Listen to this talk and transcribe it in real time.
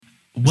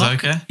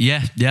that okay?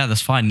 Yeah,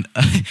 that's fine.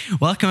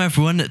 Welcome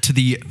everyone to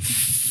the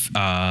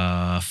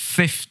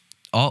fifth.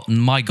 Oh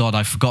my God,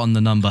 I've forgotten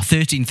the number.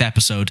 13th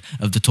episode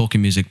of the Talking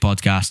Music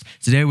podcast.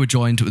 Today we're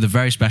joined with a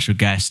very special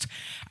guest,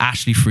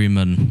 Ashley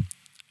Freeman.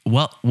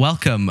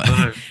 Welcome.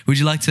 Would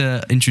you like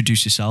to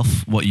introduce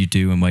yourself, what you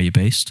do, and where you're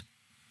based?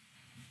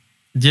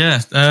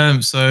 Yeah. I'm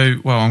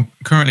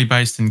currently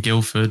based in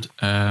Guildford,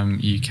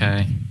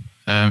 UK.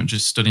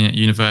 Just studying at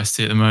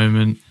university at the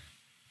moment.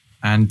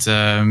 And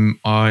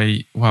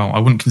I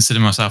wouldn't consider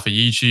myself a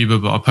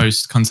YouTuber, but I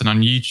post content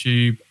on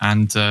YouTube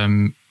and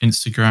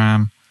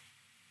Instagram.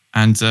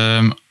 And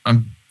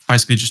I'm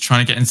basically just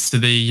trying to get into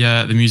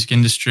the music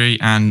industry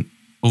and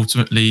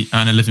ultimately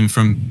earn a living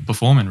from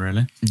performing,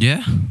 really.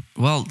 Yeah,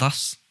 well,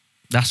 that's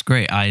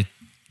great. I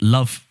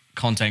love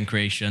content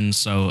creation,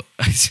 so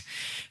it's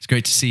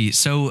great to see.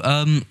 So,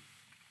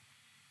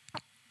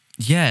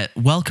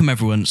 welcome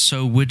everyone.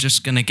 So we're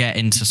just going to get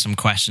into some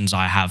questions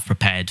I have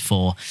prepared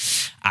for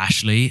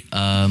Ashley.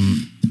 Also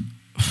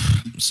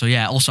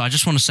I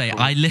just want to say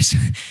I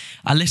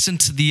listened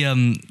to the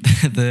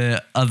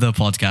the other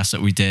podcast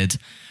that we did.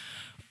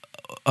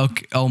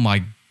 Okay, oh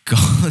my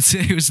God,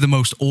 it was the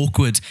most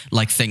awkward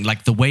thing.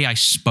 Like the way I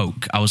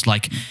spoke, I was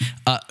like,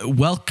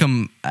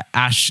 "Welcome,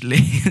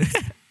 Ashley."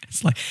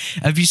 It's like,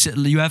 have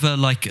you ever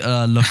look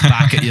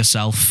back at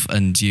yourself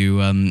and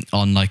you on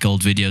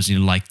old videos and you're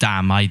like,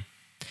 "Damn, I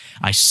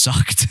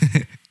sucked."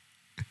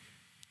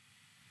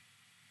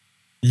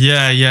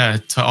 Yeah.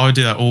 I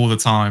do that all the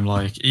time.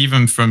 Like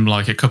even from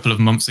a couple of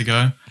months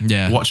ago.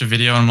 Yeah. Watch a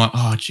video and I'm like,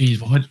 oh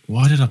geez,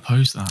 why did I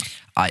post that?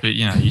 But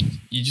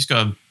you just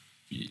gotta,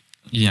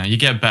 you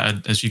get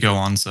better as you go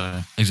on.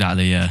 So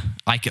exactly, yeah.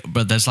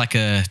 But there's like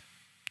a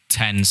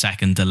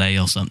 10-second delay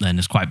or something.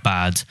 It's quite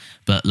bad.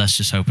 But let's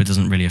just hope it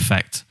doesn't really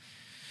affect.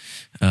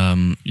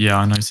 Yeah,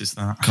 I noticed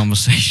that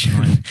conversation.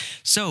 Right.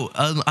 So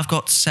I've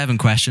got 7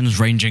 questions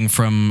ranging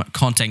from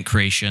content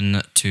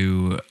creation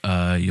to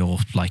your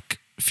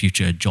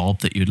future job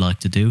that you'd like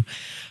to do.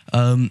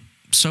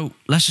 So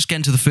let's just get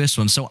into the first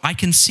one. So I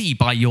can see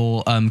by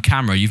your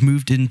camera you've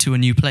moved into a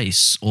new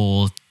place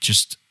or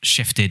just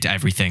shifted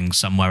everything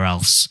somewhere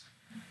else.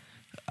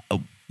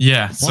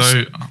 Yeah,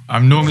 so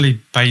I'm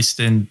normally based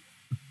in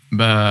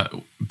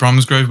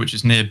Bromsgrove, which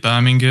is near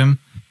Birmingham.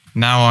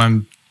 Now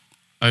I'm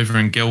over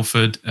in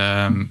Guildford,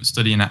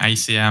 studying at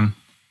ACM,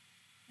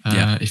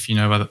 if you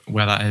know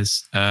where that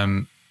is.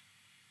 And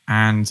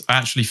I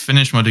actually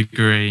finished my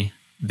degree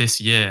this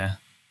year.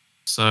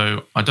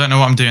 So I don't know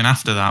what I'm doing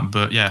after that,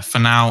 but yeah, for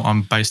now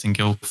I'm based in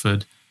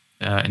Guildford,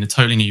 in a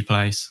totally new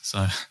place.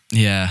 So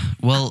yeah,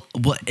 well,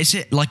 what is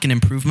it like an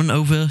improvement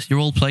over your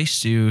old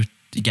place? Do you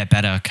get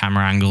better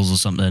camera angles or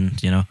something?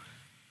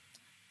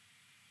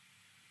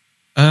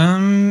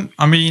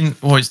 I mean,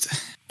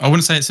 I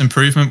wouldn't say it's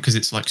improvement because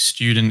it's like it's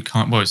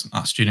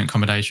not student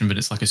accommodation, but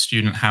it's like a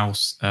student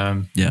house.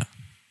 Yeah,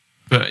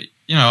 but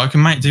I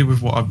can make do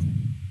with what I've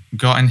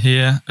got in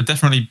here. I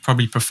definitely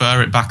probably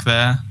prefer it back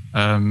there.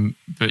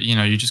 But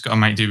you just got to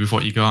make do with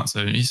what you got,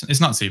 so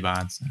it's not too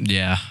bad. So.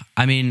 Yeah,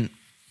 I mean,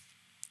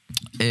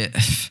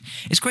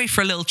 it's great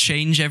for a little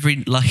change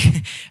every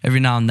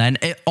now and then.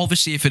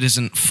 Obviously, if it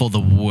isn't for the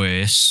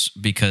worse,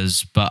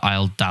 but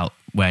I'll doubt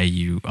where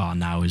you are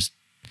now is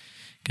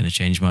going to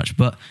change much.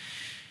 But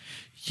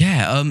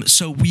yeah,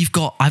 so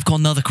I've got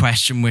another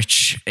question,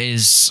 which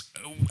is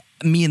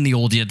me and the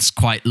audience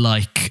quite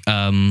like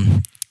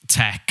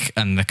tech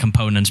and the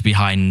components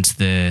behind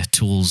the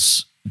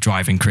tools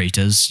driving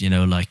creators,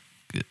 like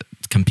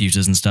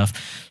computers and stuff.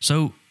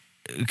 So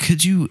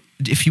could you,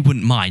 if you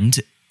wouldn't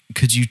mind,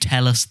 could you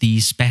tell us the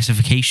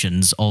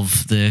specifications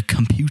of the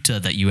computer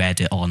that you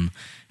edit on?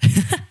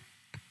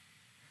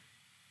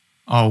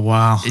 Oh,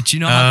 wow. Do you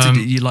know how to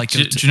do you like?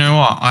 Do you know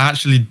what? I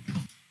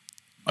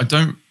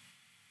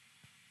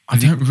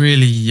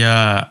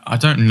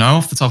don't know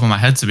off the top of my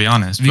head, to be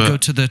honest. If you go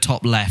to the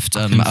top left,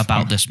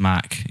 about this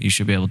Mac, you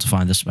should be able to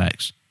find the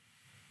specs.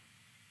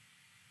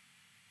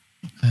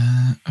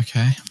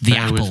 Okay. The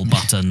Apple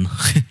button.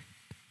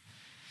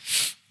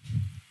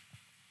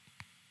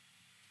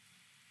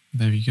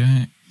 There we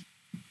go.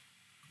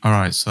 All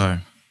right, so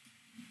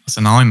it's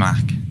an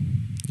iMac.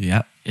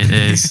 Yeah. It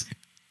is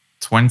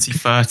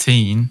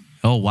 2013.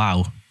 Oh,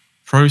 wow.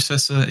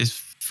 Processor is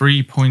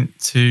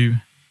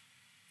 3.2.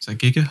 Is that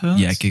gigahertz?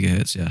 Yeah,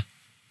 gigahertz, yeah.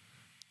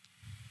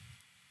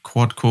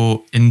 Quad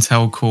core,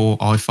 Intel Core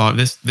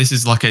i5. This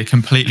is like a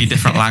completely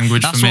different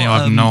language for me.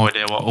 I have no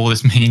idea what all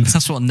this means.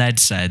 That's what Ned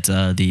said,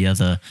 the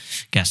other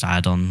guest I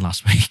had on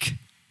last week.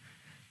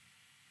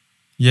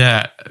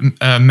 Yeah,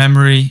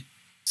 memory,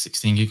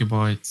 16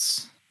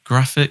 gigabytes.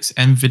 Graphics,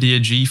 NVIDIA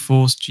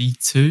GeForce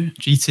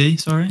GT,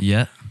 sorry.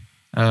 Yeah,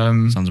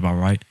 sounds about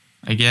right.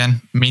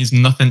 Again, means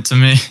nothing to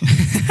me.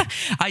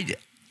 I'm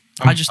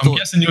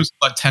guessing yours is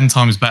like 10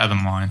 times better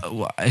than mine.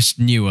 It's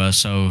newer,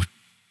 so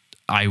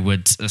I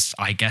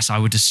guess I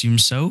would assume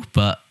so,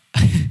 but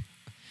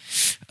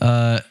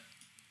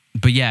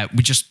yeah,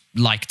 we just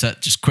like to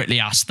just quickly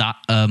ask that.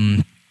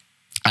 I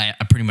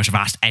pretty much have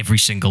asked every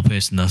single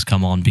person that's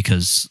come on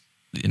because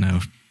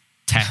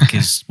tech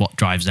is what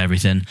drives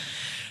everything.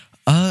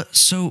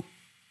 So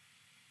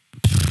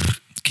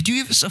could you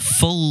give us a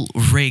full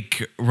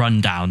rig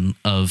rundown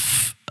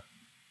of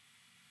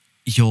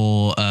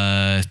your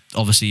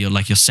obviously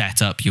your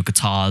setup, your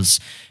guitars,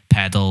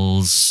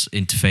 pedals,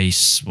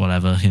 interface,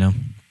 whatever,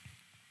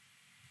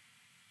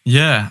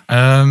 Yeah.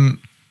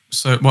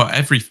 So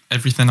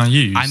everything I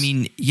use. I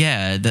mean,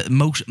 yeah,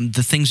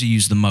 the things you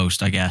use the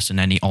most, I guess, and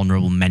any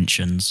honorable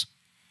mentions.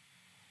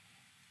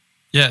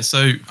 Yeah.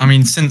 So I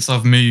mean, since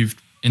I've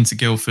moved into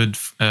Guildford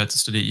to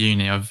study at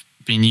uni, I've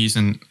been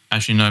using,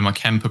 as you know, my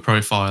Kemper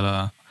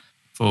Profiler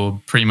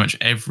for pretty much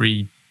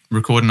every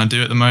recording I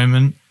do at the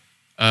moment.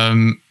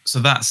 So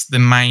that's the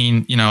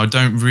main. I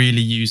don't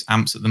really use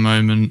amps at the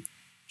moment,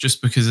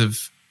 just because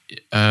of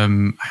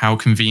how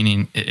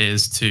convenient it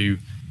is to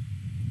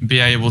be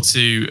able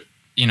to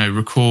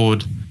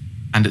record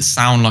and it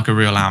sound like a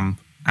real amp,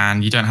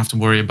 and you don't have to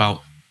worry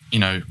about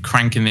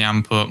cranking the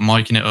amp up,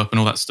 miking it up, and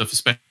all that stuff,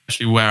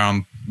 especially where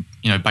I'm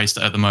based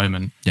at the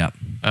moment. Yeah.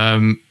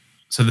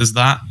 So there's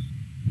that.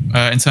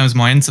 In terms of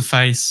my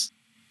interface,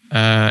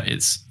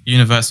 it's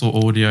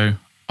Universal Audio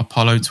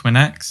Apollo Twin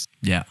X.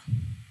 Yeah.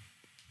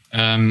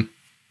 And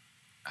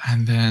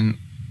then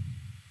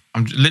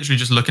I'm literally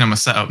just looking at my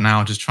setup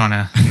now, just trying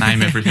to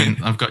name everything.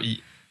 I've got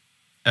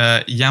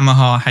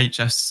Yamaha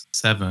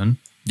HS7.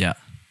 Yeah.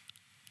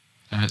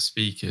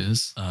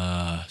 Speakers.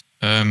 Yeah,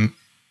 I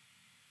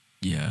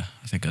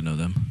think I know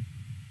them.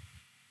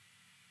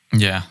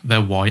 Yeah,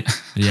 they're white.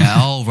 Yeah.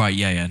 Oh, right.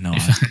 Yeah. No,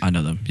 I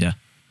know them. Yeah.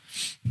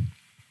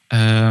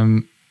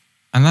 And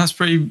that's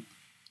pretty.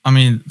 I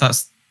mean,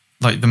 that's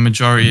like the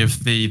majority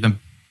of the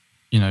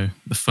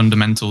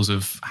fundamentals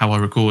of how I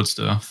record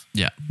stuff.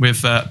 Yeah.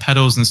 With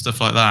pedals and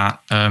stuff like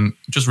that.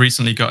 Just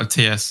recently got a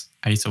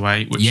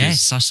TS-808, which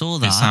I saw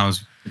that. It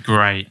sounds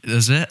great.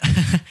 Is it?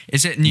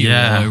 Is it new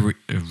or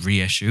a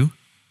reissue?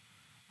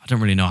 I don't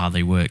really know how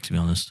they work, to be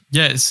honest.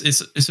 Yeah,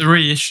 it's a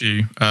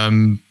reissue. I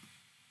mean,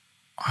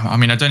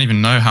 I don't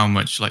even know how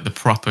much like the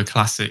proper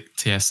classic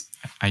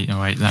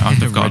TS-808 that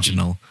they've got.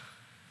 Original.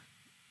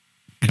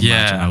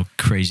 Imagine how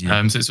crazy.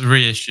 So it's a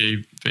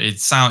reissue, but it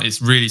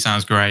really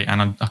sounds great,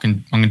 and I'm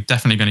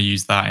definitely going to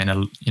use that in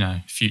a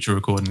future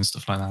recording and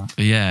stuff like that.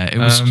 But yeah, it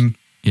was.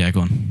 Yeah,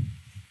 go on.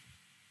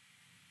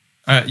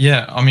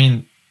 Yeah, I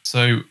mean,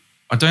 so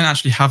I don't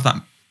actually have that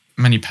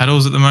many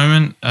pedals at the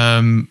moment.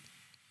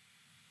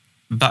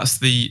 That's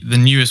the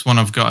newest one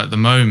I've got at the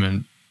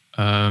moment.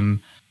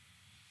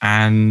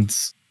 And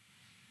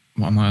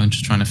what am I? I'm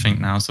just trying to think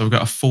now. So I've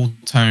got a full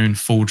tone,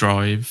 full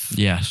drive.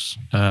 Yes.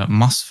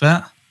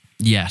 MOSFET.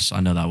 Yes, I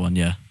know that one.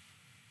 Yeah.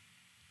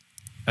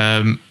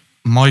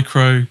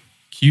 Micro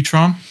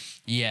Qtron.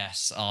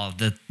 Yes. Oh,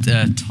 the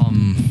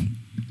Tom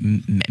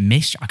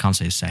Misch. I can't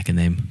say his second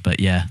name, but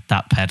yeah,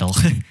 that pedal.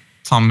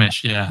 Tom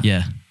Misch. Yeah.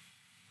 Yeah.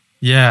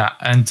 Yeah,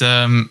 and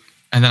then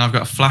I've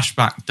got a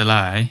flashback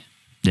delay.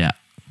 Yeah.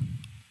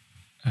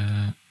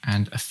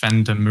 And a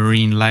Fender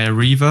Marine Layer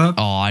reverb.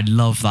 Oh, I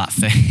love that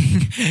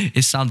thing.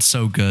 It sounds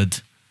so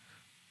good.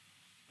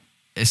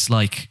 It's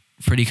like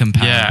pretty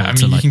comparable. Yeah, I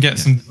mean, you can get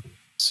some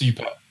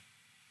super.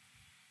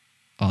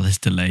 Oh, this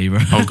delay,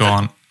 bro. Oh, go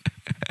on.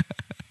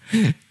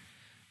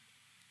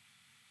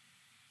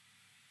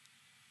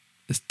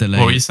 This delay.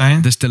 What were you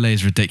saying? This delay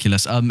is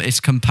ridiculous.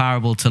 It's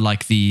comparable to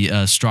like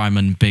the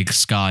Strymon Big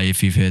Sky,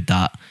 if you've heard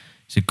that.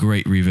 It's a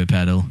great reverb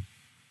pedal.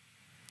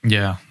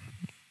 Yeah.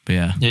 But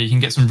yeah. Yeah, you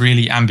can get some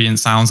really ambient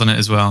sounds on it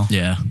as well.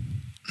 Yeah.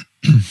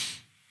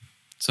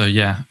 So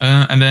yeah,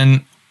 and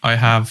then I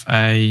have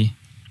a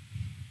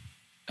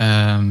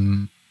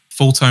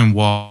full tone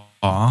wah.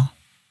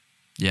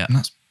 Yeah. And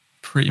that's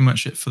pretty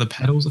much it for the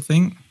pedals, I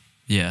think.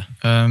 Yeah.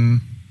 I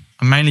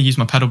mainly use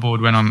my pedal board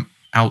when I'm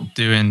out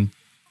doing,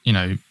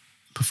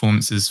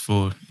 performances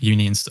for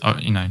uni and stuff.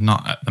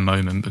 Not at the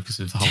moment because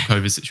of the whole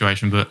COVID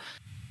situation, but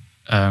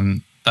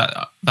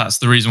that's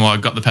the reason why I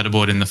got the pedal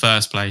board in the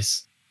first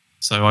place.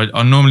 So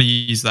I normally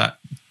use that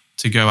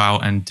to go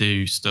out and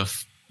do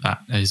stuff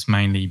that is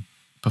mainly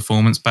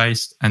performance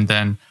based, and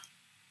then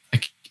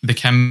the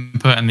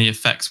Kemper and the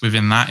effects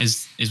within that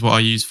is what I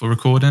use for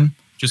recording,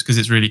 just because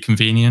it's really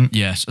convenient.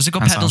 Yes. Has it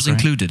got pedals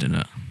included in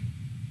it?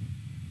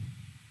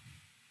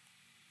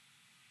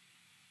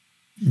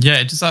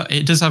 Yeah,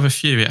 it does have a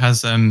few. It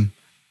has a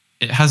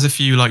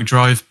few like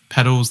drive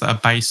pedals that are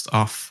based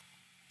off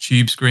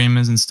tube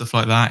screamers and stuff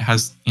like that. It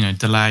has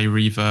delay,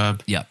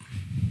 reverb,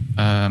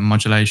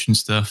 modulation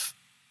stuff.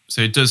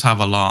 So it does have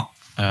a lot.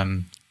 Yeah.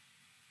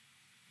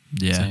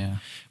 So, yeah.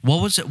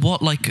 What was it?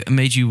 What like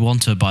made you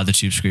want to buy the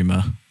tube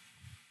screamer?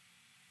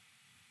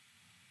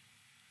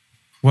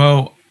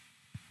 Well,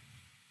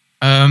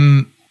 do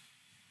you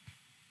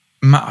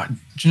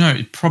know,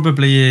 it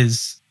probably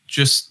is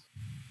just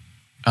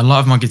a lot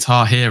of my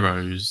guitar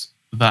heroes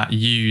that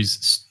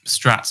use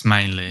Strats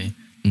mainly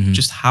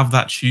just have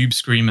that tube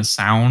screamer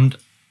sound.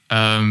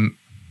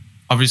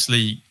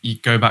 Obviously, you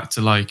go back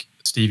to like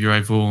Stevie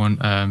Ray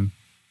Vaughan and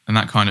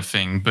that kind of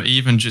thing, but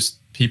even just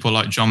people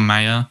like John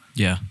Mayer,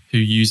 who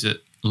use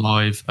it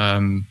live.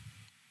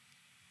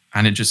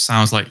 and it just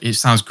sounds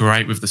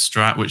great with the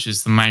Strat, which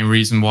is the main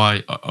reason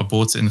why I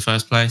bought it in the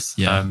first place.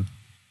 Yeah.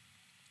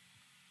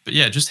 But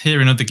yeah, just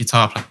hearing other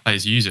guitar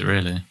players use it,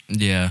 really.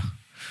 Yeah.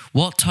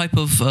 What type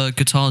of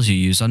guitars you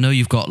use? I know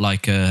you've got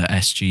like a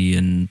SG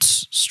and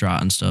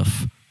Strat and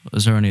stuff.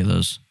 Is there any of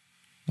those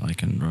I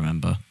can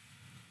remember?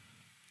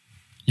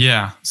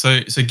 Yeah. So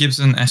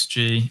Gibson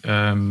SG,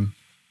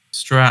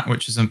 Strat,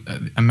 which is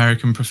an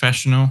American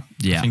Professional.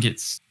 Yeah. I think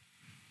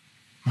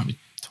might be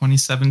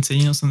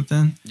 2017 or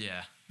something.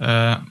 Yeah.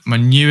 My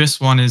newest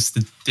one is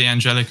the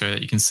D'Angelico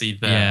that you can see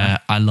there. Yeah,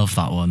 I love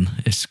that one.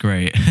 It's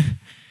great.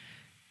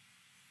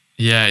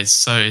 Yeah, it's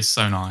so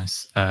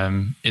nice.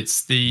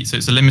 It's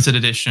a limited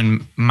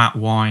edition matte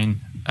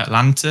wine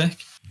Atlantic.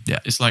 Yeah.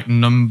 It's like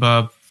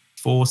number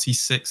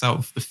 46 out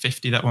of the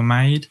 50 that were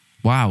made.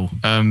 Wow.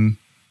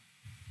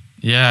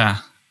 Yeah.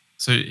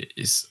 So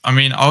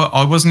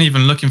I wasn't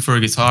even looking for a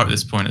guitar at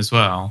this point as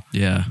well.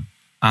 Yeah.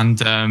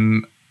 And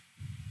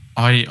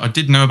I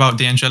did know about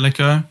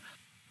D'Angelico,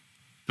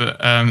 but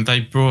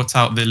they brought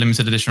out the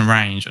limited edition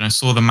range, and I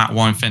saw the matte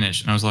wine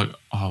finish, and I was like,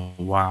 oh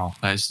wow,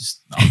 that's just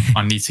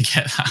I need to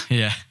get that.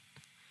 Yeah.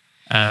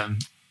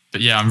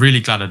 But yeah, I'm really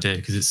glad I did,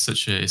 because it's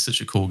such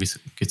a cool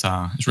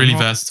guitar. It's really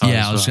versatile. Yeah,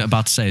 as well. I was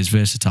about to say it's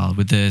versatile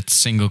with the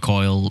single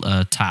coil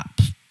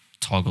tap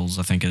toggles,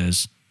 I think it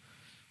is.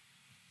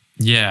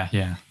 Yeah.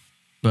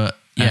 But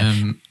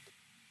yeah,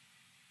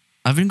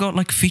 I've even got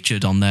like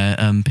featured on their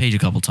page a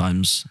couple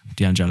times,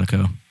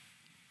 D'Angelico.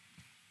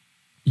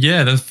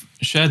 Yeah, they've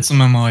shared some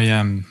of my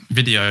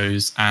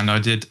videos, and I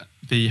did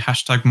the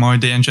hashtag my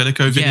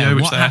D'Angelico video,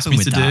 which they asked me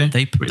to do.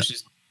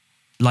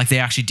 They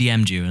actually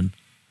DM'd you and.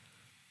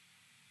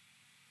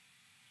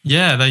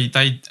 Yeah, they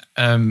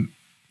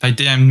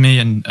DM'd me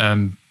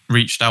and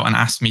reached out and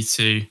asked me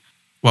to,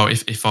 well,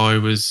 if I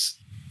was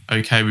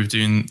okay with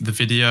doing the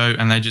video,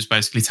 and they just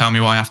basically tell me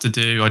what I have to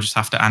do. I just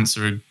have to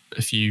answer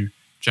a few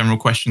general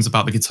questions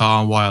about the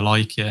guitar, why I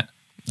like it.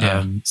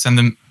 Yeah. Send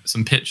them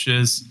some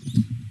pictures,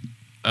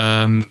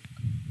 and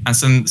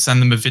send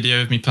them a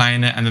video of me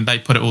playing it, and then they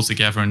put it all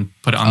together and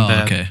put it on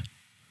their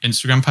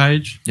Instagram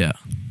page. Yeah,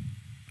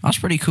 that's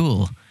pretty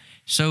cool.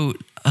 So,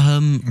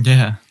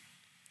 yeah,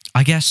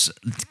 I guess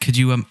could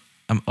you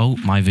oh,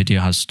 my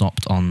video has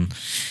stopped on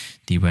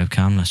the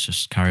webcam. Let's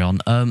just carry on.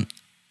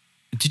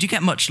 Did you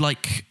get much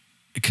like?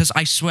 Because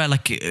I swear,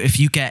 like, if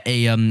you get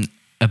a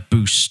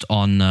boost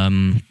on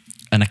an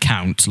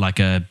account, like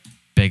a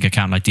big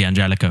account like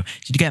D'Angelico,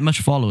 did you get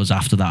much followers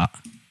after that?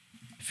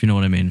 If you know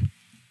what I mean.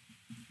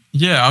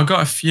 Yeah, I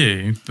got a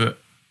few, but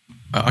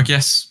I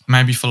guess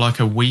maybe for like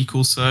a week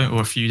or so,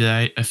 or a few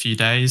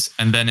days,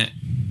 and then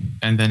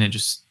it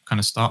just kind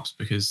of stops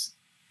because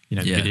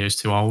the video's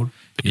too old.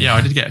 But yeah,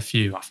 I did get a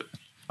few off it.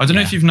 I don't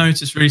know if you've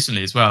noticed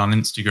recently as well on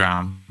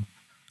Instagram.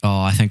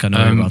 Oh, I think I know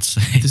what you're about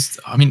to say.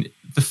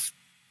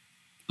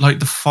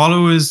 The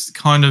followers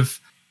kind of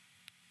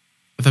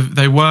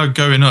they were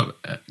going up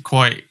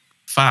quite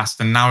fast,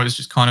 and now it's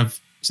just kind of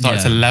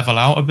started to level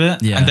out a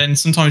bit. Yeah. And then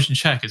sometimes you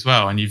check as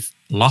well, and you've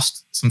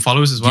lost some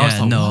followers as well.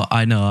 Yeah, no,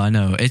 I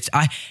know. It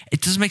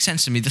doesn't make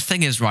sense to me. The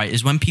thing is, right,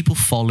 is when people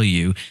follow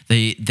you,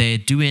 they're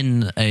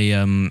doing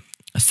a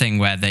thing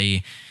where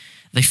they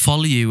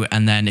follow you,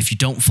 and then if you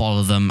don't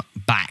follow them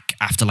back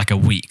after like a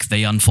week,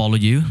 they unfollow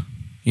you.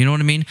 You know what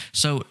I mean?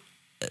 So.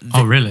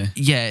 Oh, really?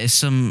 Yeah, it's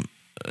some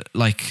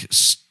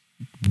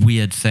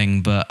weird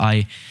thing, but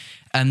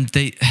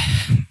they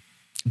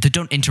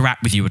don't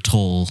interact with you at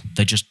all.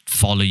 They just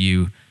follow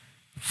you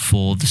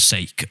for the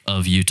sake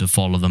of you to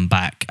follow them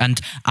back.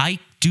 And I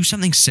do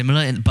something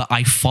similar, but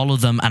I follow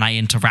them and I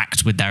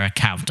interact with their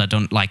account. I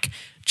don't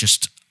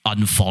just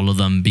unfollow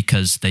them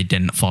because they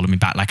didn't follow me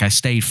back. Like, I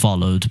stayed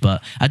followed,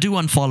 but I do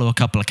unfollow a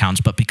couple accounts,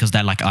 but because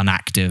they're like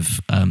inactive,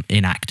 not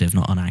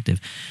unactive.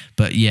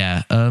 But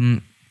yeah,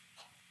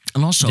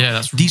 and also,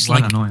 these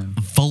annoying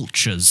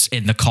vultures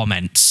in the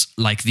comments,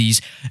 like these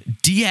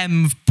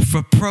DM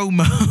for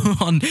promo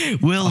on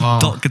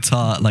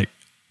Will.guitar, like,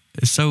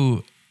 it's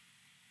so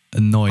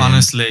annoying.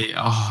 Honestly,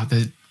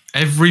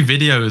 every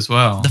video as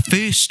well.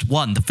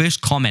 The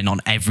first comment on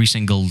every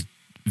single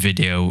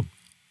video,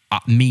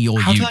 me or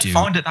How you do they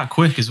find it that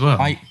quick as well?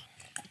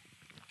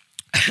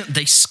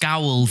 They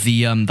scowl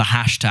the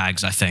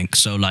hashtags, I think.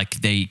 So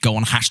like they go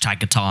on hashtag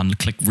guitar and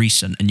click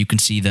recent, and you can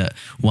see the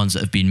ones that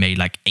have been made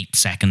like 8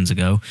 seconds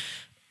ago.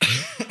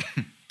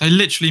 They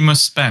literally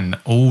must spend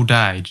all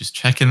day just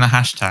checking the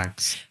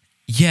hashtags.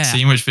 Yeah.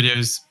 Seeing which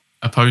videos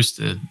are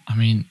posted. I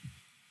mean,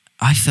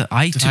 do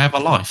they have a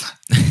life?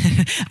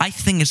 I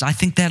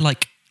think they're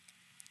like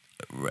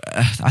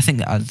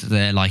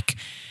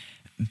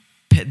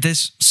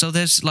there's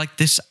like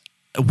this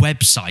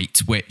website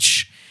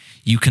which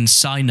you can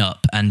sign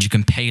up and you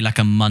can pay like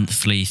a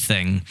monthly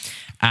thing,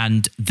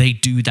 and they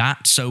do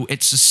that. So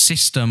it's a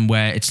system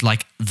where it's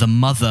like the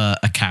mother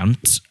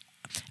account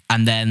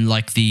and then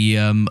like the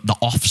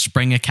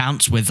offspring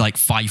accounts with like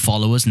 5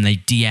 followers, and they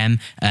DM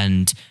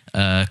and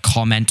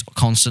comment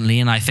constantly.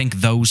 And I think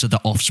those are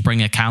the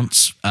offspring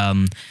accounts.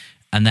 And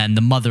then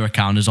the mother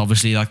account is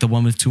obviously like the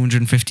one with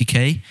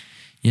 250K,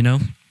 you know?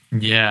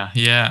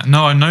 Yeah.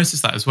 No, I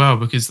noticed that as well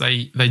because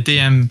they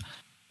DM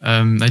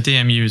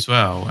you as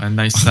well, and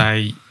they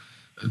say,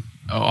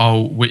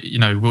 "Oh,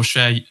 we'll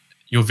share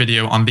your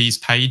video on these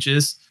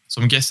pages."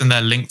 So I'm guessing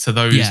they're linked to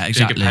those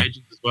exactly. bigger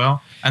pages as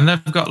well, and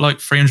they've got like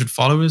 300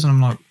 followers, and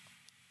I'm like,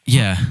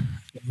 yeah.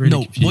 really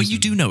No, confusing. what you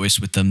do notice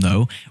with them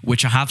though,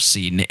 which I have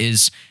seen,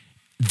 is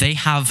they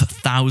have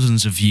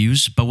thousands of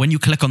views, but when you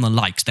click on the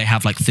likes, they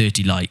have like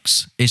 30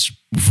 likes. It's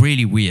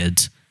really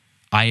weird.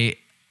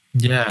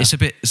 It's a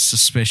bit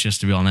suspicious,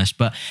 to be honest.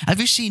 But have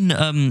you seen,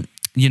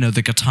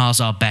 the Guitars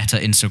Are Better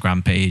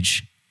Instagram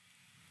page?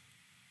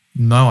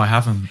 No, I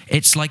haven't.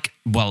 It's like,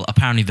 well,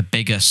 apparently the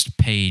biggest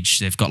page.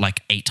 They've got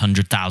like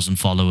 800,000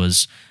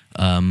 followers.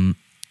 I'm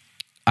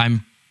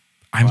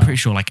pretty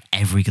sure like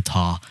every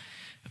guitar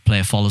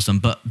player follows them.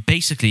 But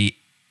basically,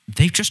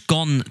 they've just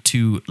gone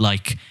to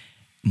like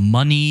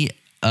money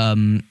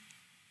and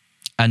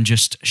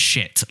just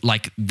shit.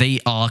 Like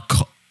they are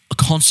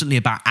constantly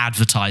about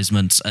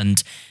advertisements,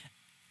 and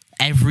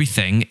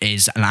everything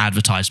is an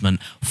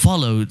advertisement.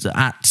 Followed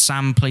at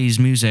Sam Plays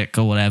Music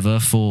or whatever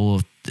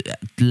for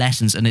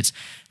lessons, and it's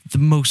the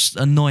most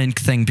annoying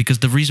thing because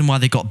the reason why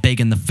they got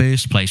big in the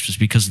first place was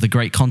because of the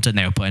great content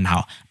they were putting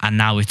out, and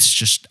now it's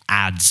just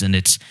ads, and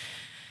it's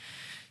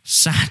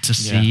sad to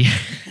see.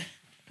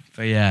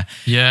 But yeah,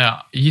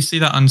 you see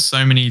that on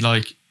so many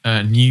like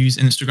news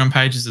Instagram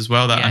pages as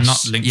well that are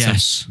not linked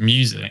to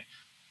music.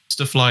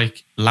 Stuff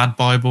like Lad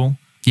Bible.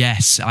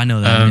 Yes, I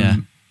know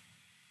them.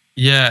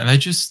 They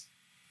just.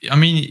 I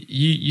mean,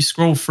 you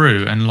scroll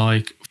through and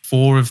like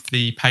 4 of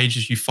the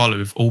pages you follow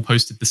have all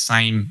posted the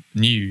same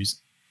news,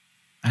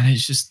 and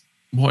it's just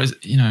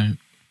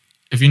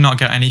if you not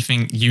got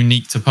anything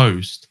unique to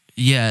post.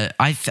 Yeah,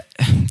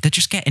 they're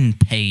just getting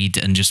paid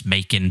and just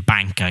making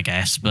bank, I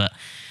guess, but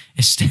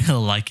it's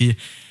still like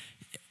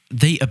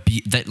they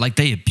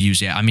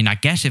abuse it. I mean, I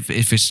guess if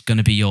it's going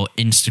to be your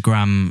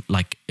Instagram,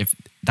 like if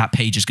that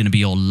page is going to be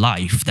your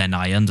life, then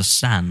I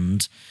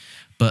understand,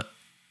 but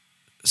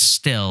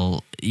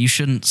still, you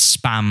shouldn't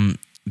spam,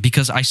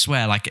 because I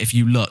swear, like if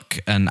you look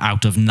and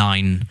out of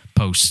 9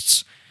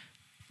 posts,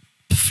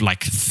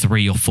 like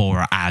 3 or 4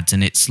 are ads,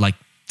 and it's like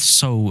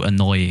so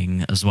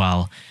annoying as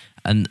well.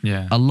 And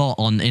a lot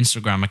on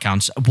Instagram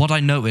accounts. What I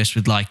noticed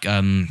with like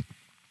Seth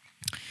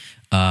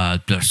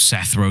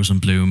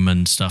Rosenblum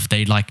and stuff,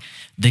 they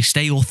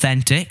stay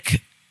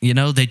authentic. They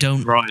don't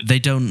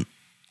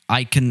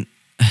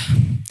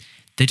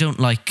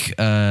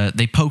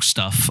they post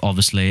stuff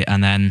obviously,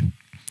 and then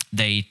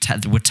they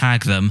would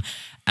tag them,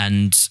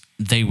 and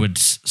they would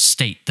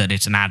state that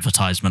it's an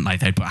advertisement. Like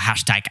they'd put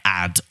hashtag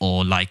ad,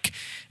 or like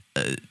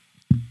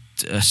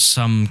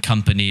some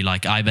company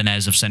like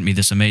Ibanez have sent me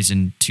this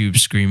amazing tube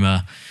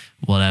screamer,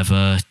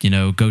 whatever,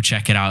 go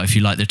check it out if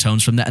you like the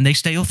tones from there. And they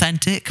stay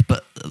authentic,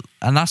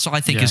 and that's what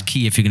I think is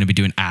key if you're going to be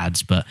doing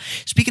ads. But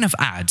speaking of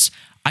ads,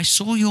 I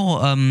saw your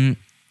this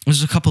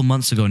was a couple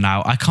months ago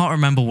now, I can't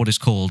remember what it's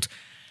called,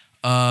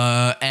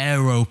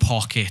 Aero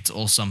Pocket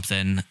or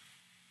something.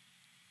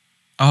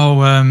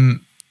 Oh,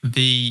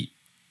 the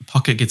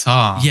pocket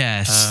guitar.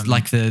 Yes,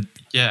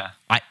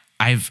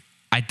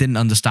 I didn't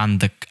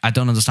understand I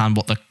don't understand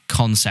what the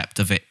concept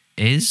of it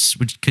is.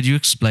 Could you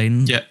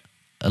explain?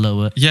 A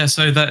little bit. Yeah,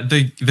 so that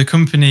the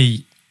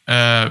company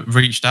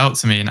reached out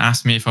to me and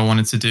asked me if I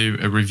wanted to do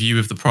a review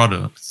of the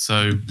product.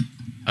 So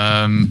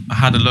I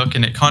had a look,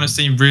 and it kind of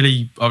seemed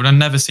really. I've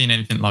never seen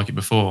anything like it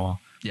before.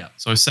 Yeah.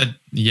 So I said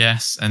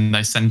yes, and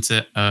they sent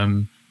it.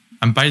 And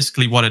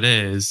basically, what it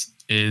is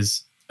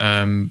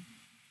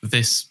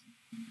this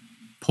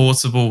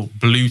portable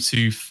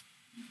Bluetooth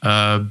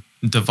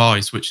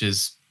device, which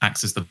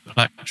acts as the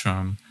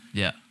plectrum.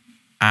 Yeah.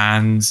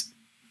 And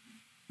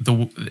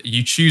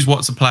you choose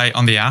what to play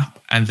on the app,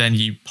 and then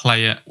you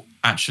play it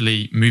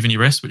actually moving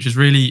your wrist, which is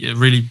really a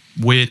really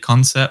weird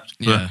concept.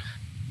 But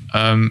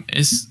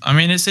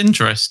it's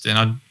interesting.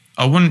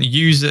 I wouldn't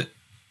use it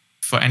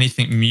for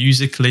anything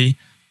musically.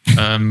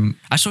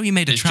 I saw you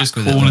made a track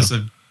with it.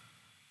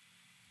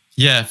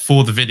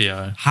 For the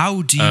video.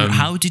 How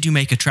did you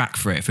make a track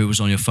for it if it was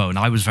on your phone?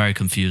 I was very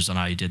confused on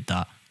how you did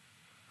that.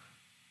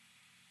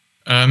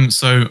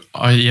 So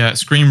I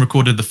screen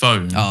recorded the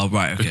phone. Oh,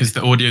 right. Okay. Because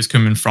the audio is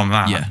coming from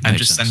that, and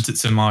just sent it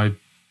to my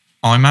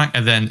iMac,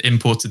 and then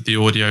imported the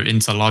audio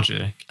into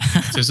Logic.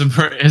 So it's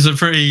a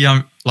pretty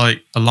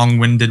like a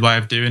long-winded way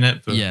of doing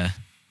it. But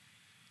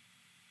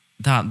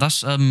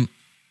that's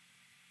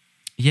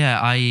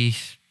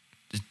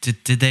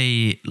did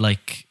they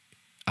like?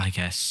 I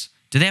guess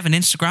did they have an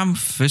Instagram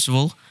first of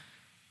all?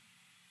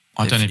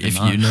 I don't even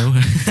know. If you know,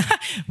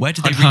 where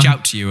did they reach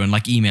out to you and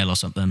like email or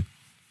something?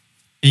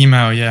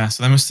 Email, yeah.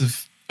 So they must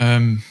have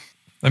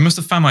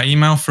found my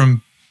email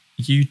from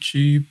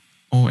YouTube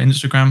or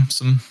Instagram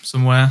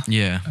somewhere.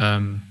 Yeah.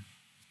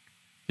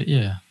 But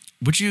yeah.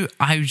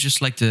 I would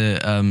just like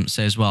to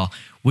say as well,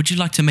 would you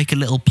like to make a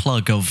little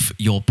plug of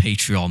your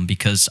Patreon?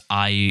 Because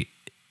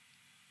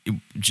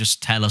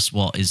just tell us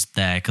what is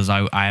there, because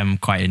I am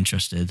quite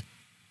interested.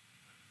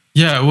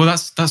 Yeah, well,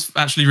 that's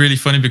actually really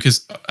funny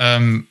because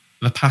the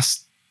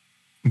past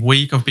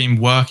week I've been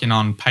working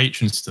on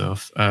Patreon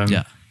stuff.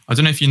 Yeah. I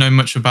don't know if you know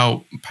much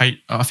about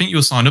I think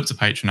you're signed up to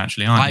Patreon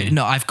actually, aren't you?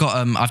 No, I've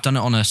got I've done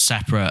it on a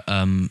separate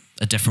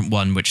a different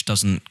one which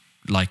doesn't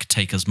like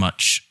take as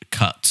much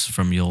cut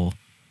from your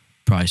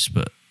price,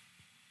 but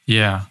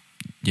yeah.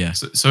 yeah.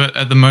 So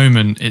at the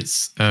moment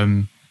it's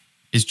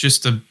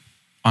just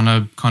on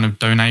a kind of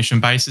donation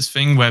basis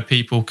thing where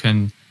people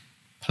can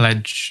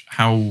pledge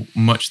how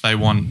much they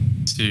want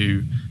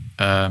to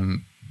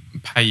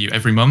pay you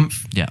every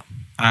month. Yeah.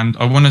 And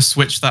I want to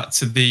switch that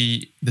to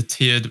the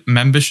tiered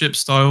membership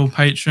style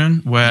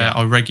Patreon, where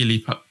I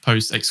regularly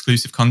post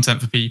exclusive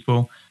content for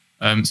people.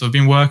 So I've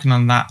been working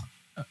on that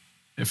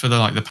for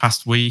the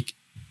past week,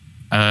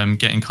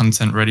 getting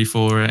content ready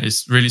for it.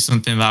 It's really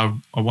something that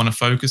I want to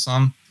focus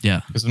on.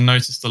 Yeah, because I've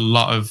noticed a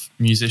lot of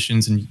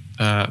musicians and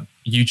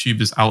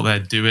YouTubers out there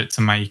do it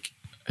to make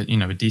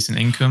a decent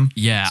income.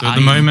 Yeah. So at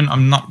the moment,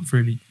 I'm not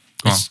really.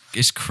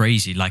 It's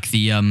crazy. Like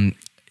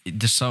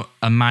there's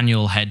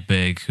Emmanuel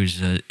Hedberg, who's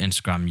an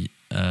Instagram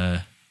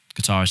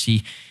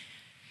guitarist.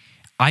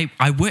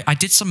 I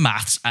did some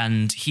maths,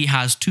 and he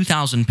has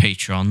 2,000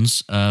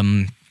 patrons,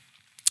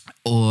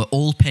 or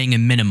all paying a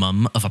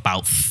minimum of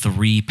about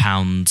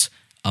 £3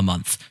 a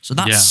month. So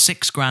that's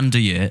 £6,000 a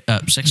year,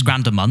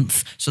 £6,000 a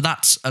month. So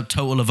that's a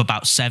total of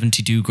about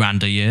 72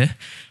 grand a year.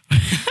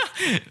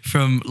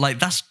 From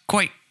that's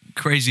quite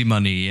crazy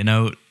money,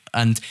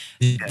 And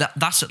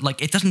that's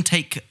like, it doesn't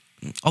take.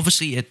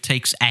 Obviously, it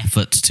takes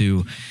effort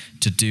to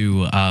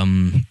do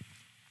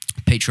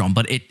Patreon,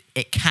 but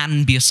it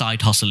can be a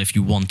side hustle if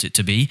you want it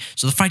to be.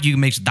 So the fact you can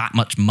make that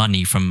much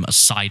money from a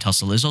side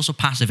hustle is also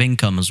passive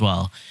income as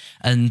well.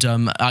 And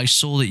I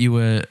saw that you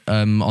were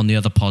on the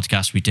other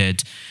podcast we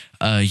did.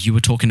 You were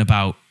talking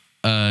about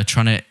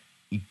trying to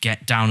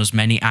get down as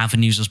many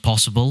avenues as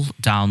possible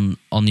down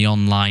on the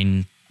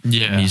online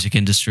music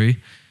industry.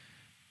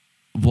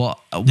 What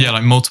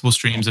like multiple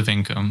streams of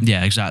income.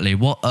 Yeah, exactly.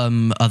 What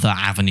other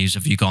avenues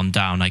have you gone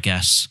down, I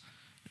guess?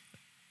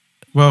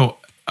 Well,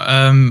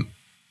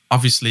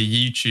 obviously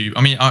YouTube.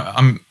 I mean,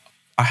 I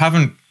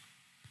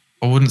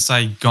wouldn't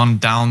say gone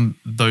down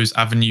those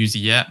avenues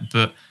yet,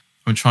 but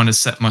I'm trying to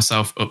set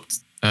myself up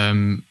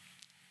to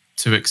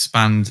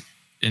expand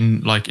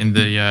in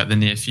the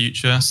near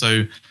future.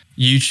 So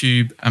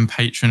YouTube and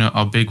Patreon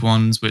are big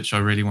ones which I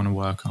really want to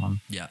work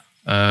on. Yeah.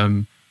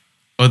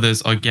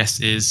 Others, I guess,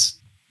 is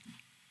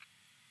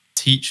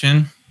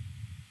teaching.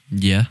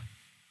 Yeah.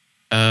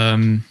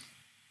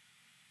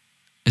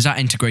 Is that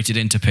integrated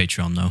into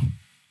Patreon though?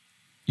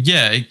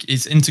 Yeah,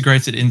 it's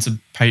integrated into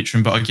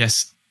Patreon, but I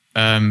guess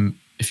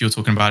if you're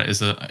talking about it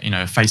as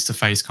a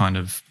face-to-face kind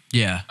of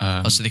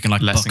so they can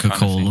book a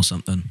call or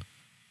something.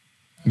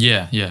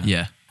 Yeah.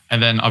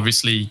 And then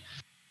obviously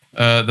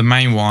the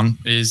main one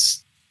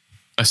is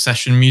a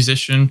session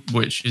musician,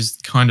 which is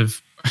kind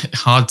of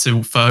hard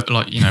to work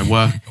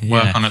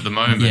on at the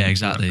moment. Yeah,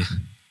 exactly.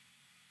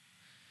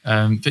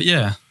 But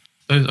yeah,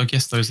 I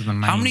guess those are the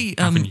main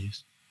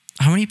avenues.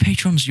 How many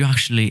patrons do you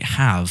actually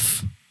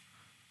have?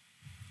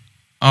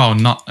 Oh,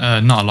 not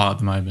a lot at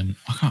the moment.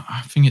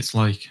 I think it's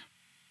I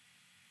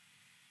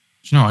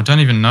don't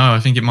even know. I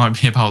think it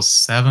might be about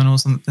 7 or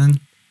something.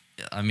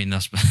 I mean,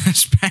 that's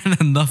better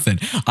than nothing.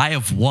 I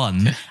have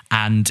one,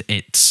 and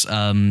it's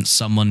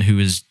someone who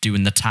is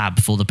doing the tab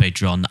for the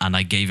Patreon, and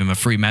I gave him a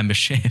free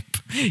membership.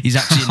 He's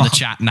actually in the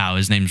chat now.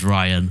 His name's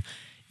Ryan.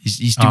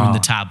 He's doing the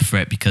tab for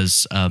it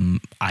because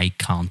I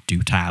can't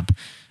do tab.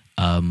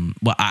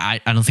 Well, I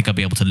don't think I'll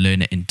be able to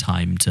learn it in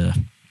time to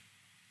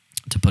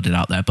put it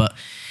out there. But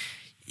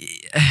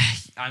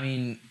I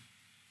mean,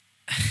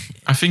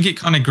 I think it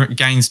kind of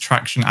gains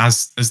traction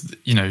as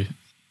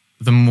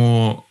the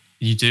more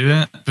you do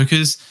it,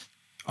 because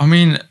I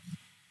mean,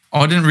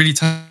 I didn't really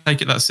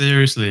take it that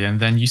seriously, and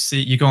then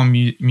you go on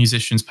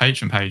musicians'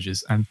 Patreon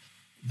pages, and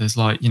there's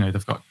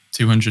they've got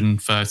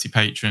 230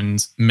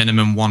 patrons,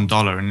 minimum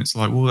 $1, and it's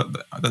like, well,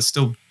 that's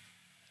still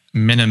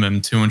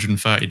minimum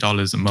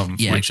 $230 a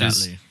month, which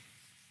is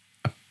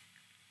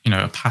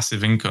a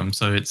passive income.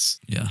 So it's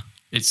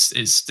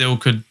still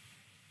could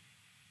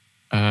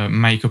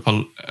make up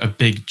a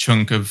big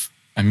chunk of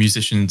a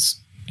musician's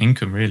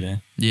income,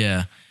 really.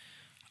 Yeah.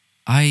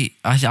 I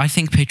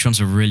think Patreon's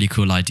a really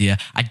cool idea.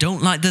 I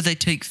don't like that they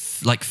take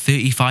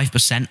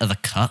 35% of the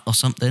cut or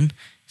something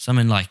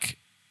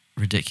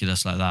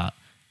ridiculous like that.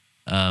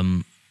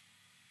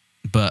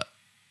 But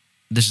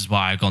this is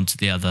why I've gone to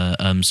the other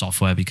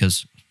software,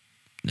 because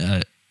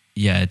it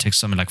takes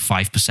something like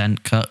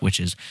 5% cut,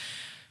 which is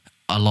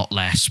a lot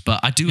less.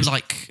 But I do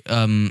like.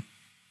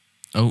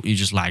 Oh, you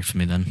just lagged for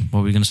me then.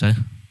 What were we going to say?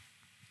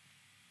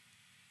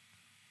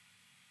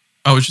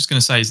 I was just going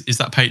to say, is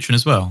that Patreon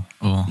as well?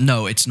 Or?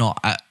 No, it's not.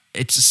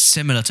 It's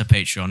similar to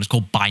Patreon. It's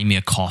called Buy Me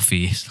a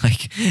Coffee. It's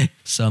like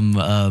some.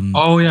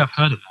 Oh yeah, I've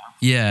heard of that.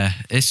 Yeah,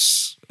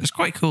 it's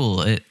quite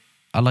cool.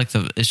 I like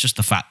it's just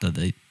the fact that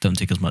they don't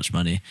take as much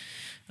money.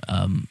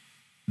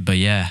 But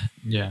yeah.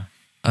 Yeah.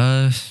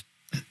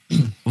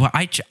 Well,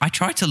 I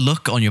tried to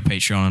look on your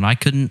Patreon and I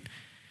couldn't.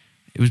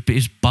 It was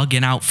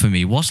bugging out for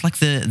me. What's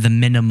the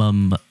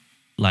minimum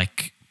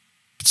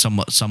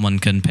someone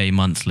can pay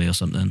monthly or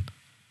something.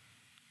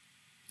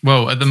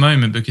 Well, at the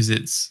moment, because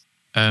it's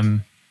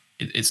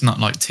not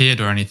like tiered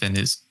or anything.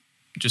 It's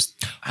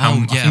just I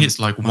think it's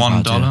like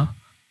 $1.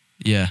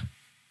 Yeah.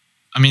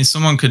 I mean,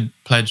 someone could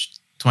pledge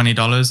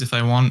 $20 if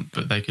they want,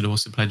 but they could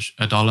also pledge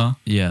 $1.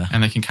 Yeah.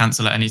 And they can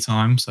cancel at any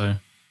time. So.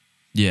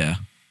 Yeah.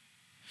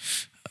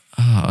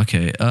 Oh,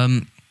 okay.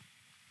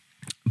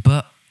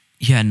 But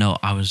yeah, no,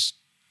 I was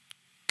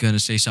gonna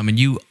say something.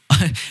 You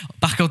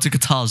back onto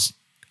guitars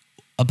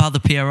about the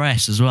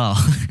PRS as well.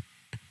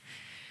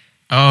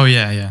 Oh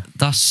yeah.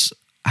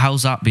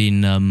 How's that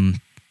been?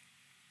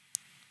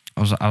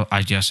 I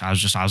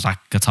was like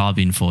guitar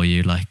been for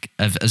you. Like,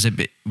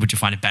 would you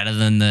find it better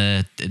than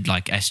the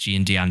like SG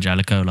and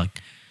D'Angelico?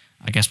 Like,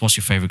 I guess what's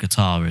your favorite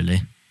guitar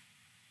really?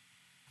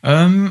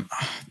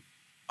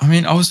 I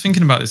mean, I was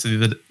thinking about this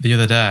the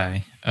other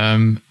day.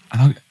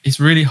 It's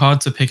really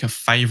hard to pick a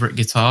favorite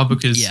guitar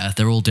because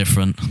they're all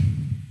different.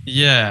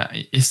 Yeah,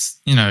 it's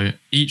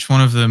each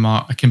one of them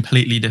are a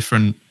completely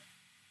different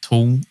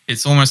tool.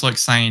 It's almost like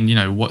saying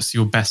what's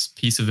your best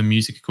piece of the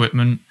music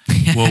equipment.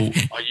 Well,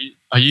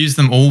 I use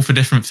them all for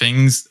different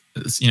things.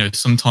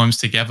 Sometimes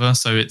together.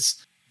 So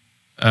it's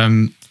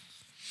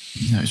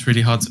it's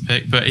really hard to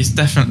pick, but it's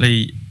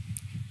definitely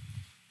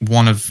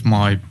one of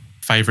my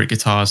favorite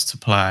guitars to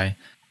play.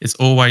 It's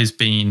always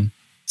been,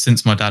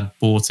 since my dad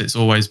bought it, it's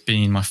always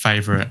been my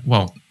favorite.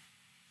 Well,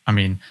 I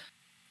mean,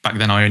 back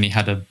then I only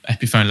had a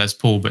Epiphone Les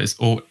Paul, but it's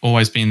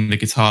always been the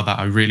guitar that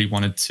I really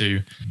wanted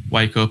to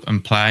wake up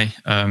and play.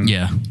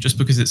 Just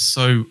because it's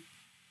so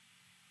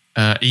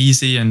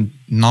easy and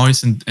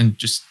nice and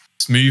just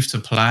smooth to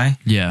play.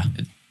 Yeah.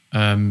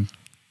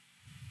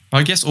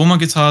 I guess all my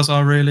guitars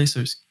are really,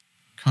 so it's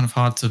kind of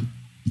hard to,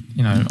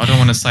 I don't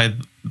want to say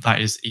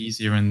that is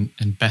easier and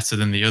better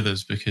than the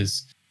others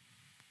because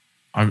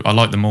I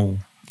like them all.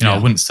 I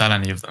wouldn't sell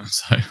any of them.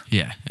 So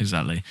yeah,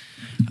 exactly.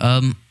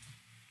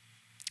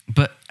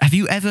 But have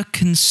you ever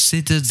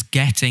considered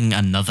getting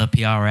another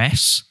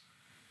PRS?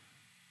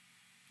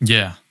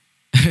 Yeah.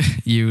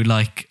 You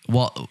like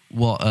what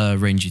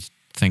range you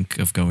think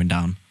of going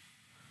down?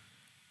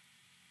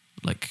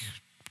 Like,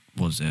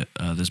 what is it?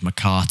 There's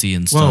McCarty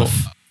and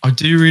stuff. Well, I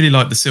do really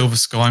like the Silver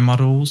Sky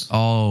models.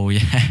 Oh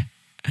yeah.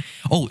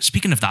 Oh,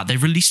 speaking of that, they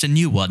released a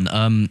new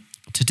one.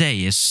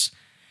 Today is.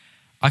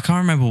 I can't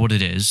remember what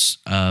it is,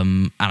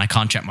 and I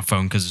can't check my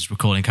phone because it's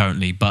recording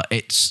currently. But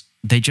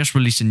they just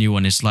released a new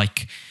one. It's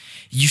like,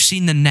 you've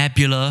seen the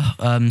Nebula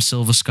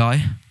Silver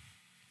Sky.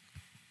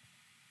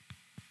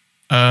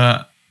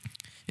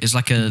 It's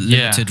like a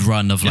limited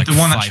run of like the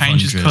one 500. that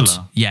changes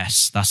color.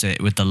 Yes, that's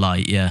it with the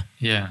light. Yeah.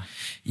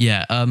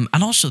 And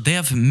also they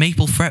have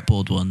maple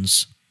fretboard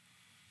ones,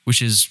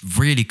 which is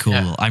really cool.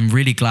 Yeah. I'm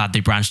really glad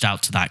they branched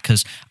out to that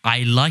because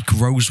I like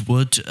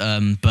rosewood,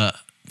 but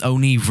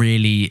only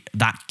really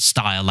that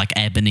style, like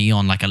ebony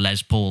on like a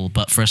Les Paul.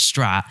 But for a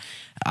Strat,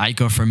 I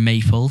go for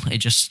maple. It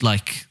just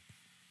like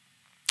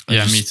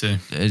me too.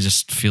 It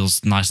just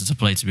feels nicer to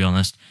play, to be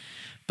honest.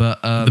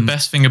 But the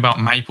best thing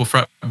about maple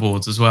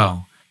fretboards as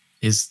well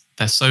is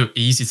they're so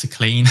easy to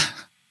clean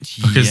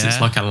because it's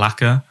like a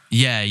lacquer.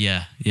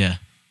 Yeah.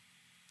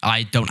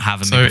 I don't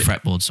have a maple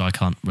fretboard, so I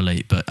can't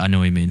relate, but I know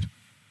what you mean.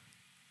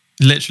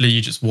 Literally,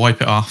 you just wipe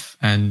it off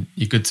and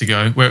you're good to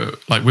go. Where,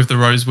 like with the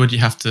rosewood, you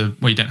have to,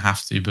 well, you don't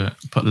have to, but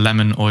put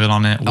lemon oil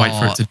on it, wait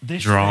for it to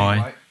dry.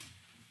 Thing, right?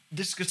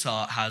 This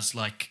guitar has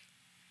like,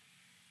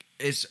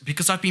 it's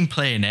because I've been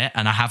playing it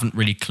and I haven't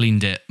really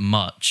cleaned it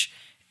much.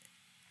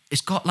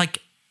 It's got like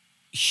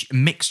a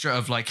mixture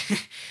of like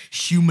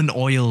human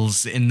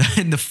oils in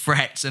the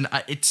frets, and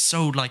it's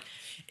so like,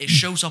 it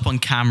shows up on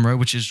camera,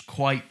 which is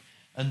quite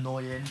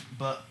annoying,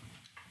 but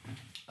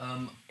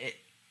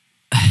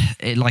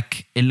it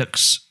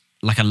looks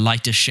like a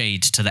lighter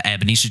shade to the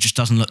ebony, so it just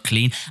doesn't look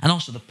clean. And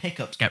also the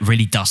pickups get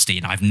really dusty,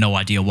 and I have no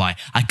idea why.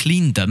 I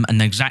cleaned them,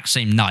 and the exact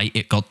same night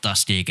it got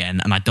dusty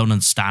again, and I don't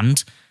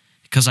understand.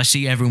 Because I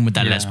see everyone with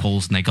their Les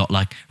Pauls, and they got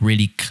like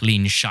really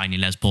clean, shiny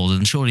Les Pauls,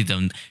 and surely they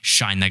don't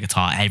shine their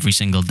guitar every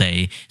single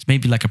day. It's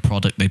maybe like a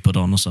product they put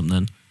on or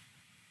something.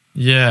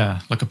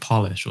 Yeah, like a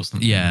polish or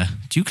something. Yeah.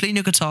 Do you clean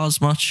your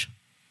guitars much?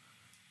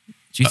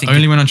 Do you think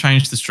only when I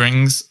change the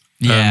strings?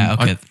 Yeah,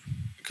 okay.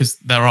 Because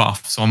they're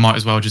off, so I might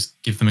as well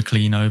just give them a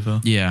clean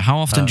over. Yeah. How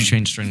often do you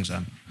change strings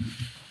then?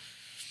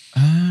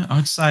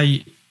 I'd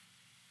say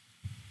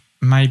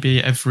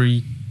maybe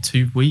every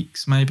 2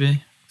 weeks,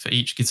 maybe, for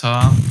each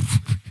guitar.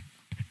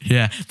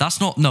 Yeah,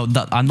 that's not, no,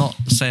 that, I'm not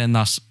saying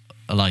that's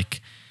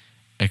like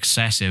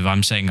excessive.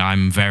 I'm saying I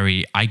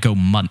go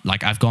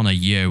like I've gone a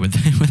year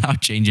without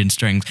changing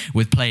strings,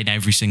 with playing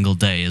every single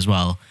day as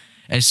well.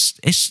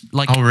 It's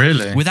like, oh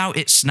really? Without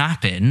it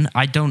snapping,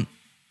 I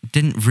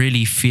didn't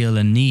really feel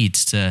a need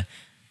to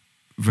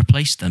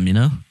replace them, you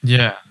know?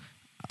 Yeah.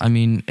 I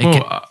mean,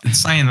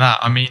 saying that,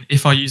 I mean,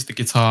 if I use the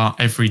guitar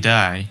every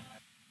day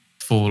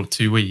for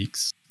 2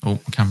 weeks, oh,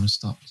 my camera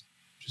stopped.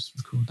 Just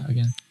record that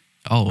again.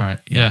 Oh, right.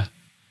 Yeah.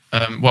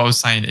 What I was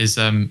saying is,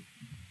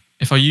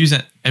 if I use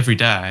it every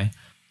day,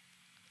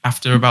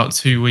 after about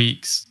 2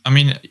 weeks, I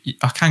mean,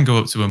 I can go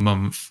up to a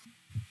month,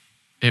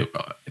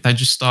 they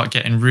just start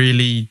getting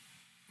really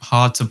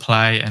hard to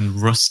play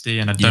and rusty,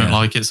 and I don't Yeah.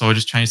 like it. So I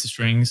just change the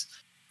strings.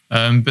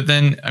 But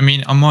then, I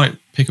mean, I might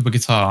pick up a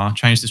guitar,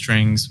 change the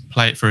strings,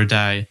 play it for a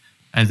day,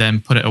 and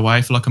then put it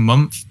away for like a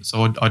month,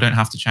 so I don't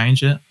have to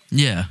change it.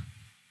 Yeah.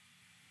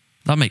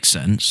 That makes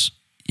sense.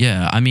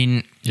 Yeah, I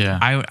mean, Yeah.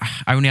 I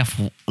only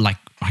have like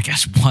I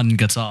guess one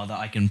guitar that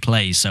I can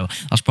play, so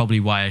that's probably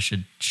why I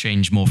should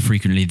change more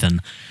frequently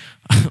than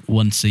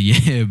once a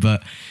year.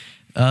 But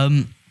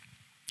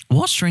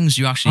what strings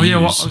do you actually use?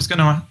 What I was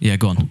gonna Yeah,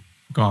 go on.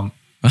 go on.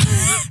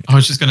 I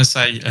was just gonna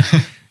say,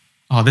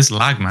 oh, this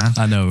lag, man.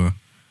 I know.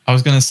 I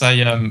was gonna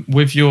say,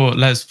 with your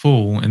Les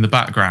Paul in the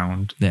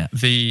background, Yeah.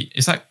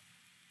 is that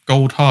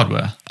gold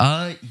hardware?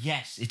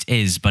 Yes, it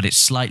is, but it's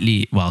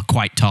slightly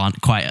quite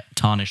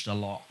tarnished a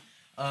lot.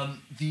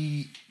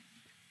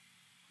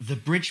 The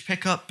bridge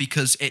pickup,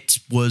 because it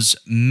was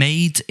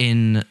made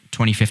in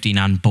 2015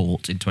 and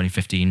bought in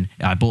 2015.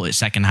 I bought it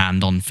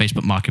secondhand on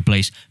Facebook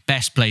Marketplace.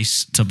 Best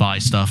place to buy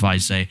stuff,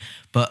 I'd say.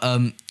 But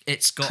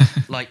it's got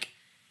like,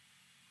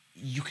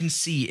 you can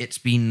see it's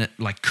been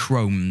like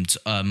chromed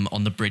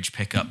on the bridge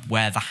pickup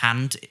where the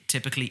hand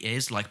typically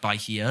is, like by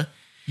here.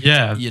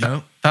 Yeah, You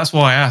know? that's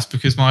why I asked,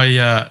 because my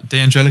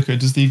D'Angelico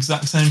does the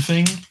exact same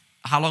thing.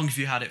 How long have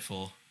you had it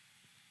for?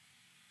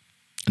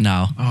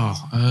 No.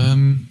 Oh,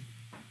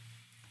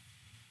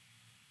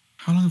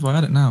 how long have I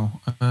had it now?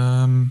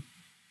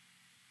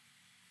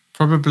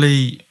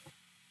 Probably,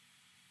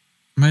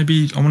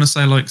 maybe I want to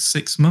say like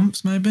 6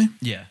 months, maybe.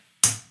 Yeah.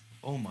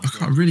 Oh my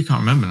I really can't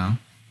remember now.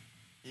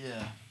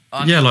 Yeah.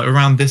 Yeah, like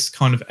around this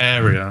kind of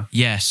area.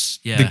 Yes.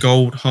 Yeah. The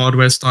gold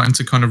hardware's starting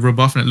to kind of rub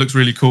off, and it looks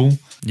really cool.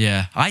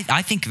 Yeah,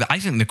 I think the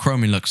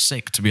chroming looks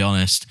sick, to be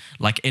honest.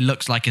 Like, it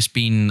looks like it's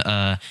been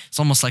it's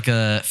almost like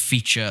a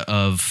feature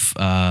of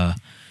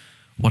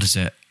what is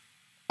it?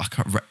 I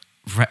can't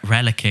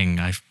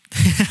relicking.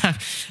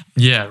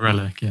 Yeah,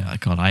 relic. Yeah.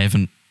 God, I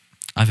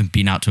haven't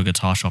been out to a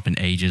guitar shop in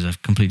ages.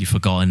 I've completely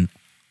forgotten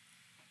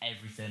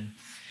everything.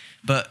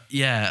 But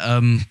yeah,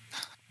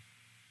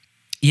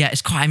 yeah,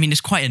 it's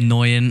quite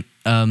annoying.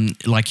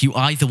 Like, you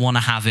either want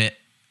to have it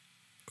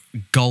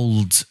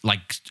gold,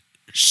 like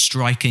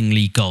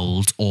strikingly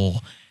gold,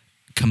 or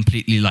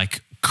completely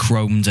like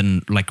chromed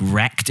and like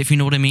wrecked, if you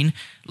know what I mean.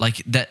 Like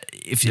that,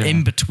 if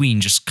in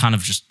between just kind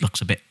of just looks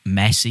a bit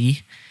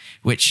messy,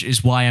 which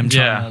is why I'm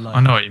trying to, like, I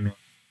know what you mean.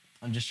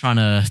 I'm just trying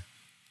to,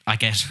 I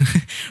guess,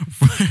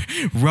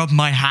 rub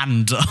my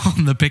hand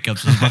on the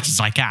pickups as much as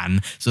I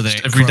can, so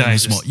that every day.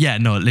 Yeah,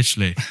 no,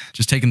 literally,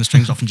 just taking the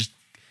strings off and just.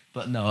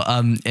 But no,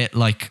 it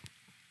like,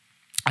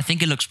 I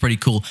think it looks pretty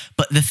cool.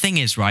 But the thing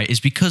is, right, is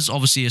because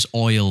obviously it's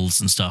oils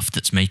and stuff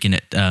that's making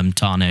it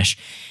tarnish.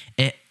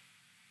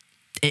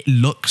 It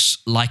looks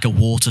like a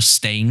water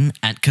stain,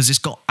 and because it's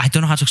got, I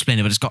don't know how to explain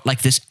it, but it's got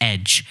like this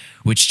edge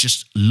which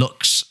just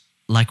looks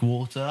like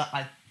water.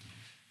 I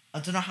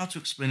don't know how to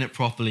explain it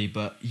properly,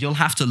 but you'll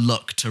have to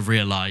look to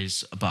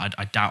realize. But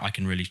I doubt I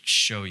can really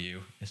show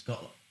you. It's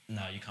got,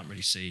 no, you can't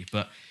really see,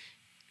 but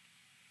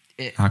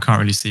I can't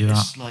really see that.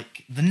 it's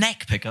like the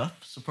neck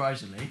pickup,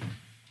 surprisingly,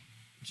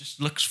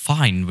 just looks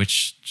fine,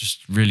 which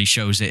just really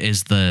shows it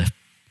is the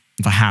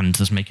hand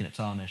that's making it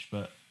tarnish.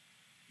 But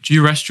Do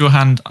you rest your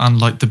hand on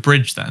like the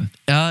bridge then?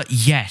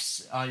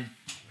 yes,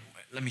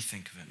 let me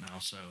think of it now.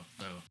 So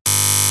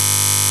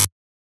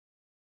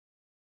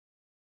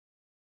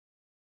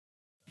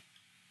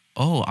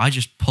oh, I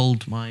just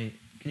pulled my.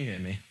 Can you hear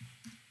me?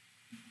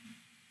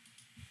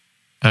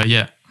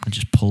 Yeah. I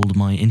just pulled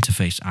my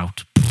interface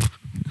out.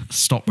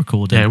 Stop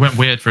recording. Yeah, it went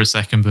weird for a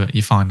second, but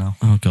you're fine now.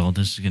 Oh god,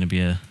 this is going to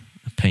be a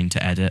pain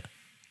to edit.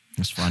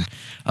 That's fine.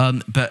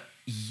 But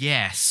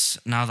yes,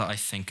 now that I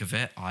think of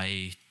it,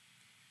 I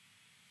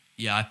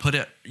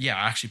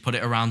actually put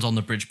it around on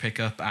the bridge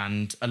pickup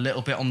and a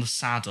little bit on the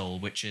saddle,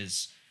 which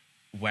is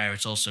where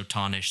it's also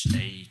tarnished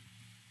a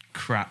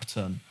crap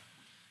ton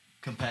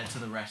compared to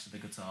the rest of the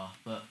guitar.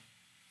 But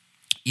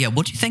yeah,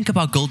 what do you think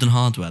about Golden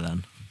hardware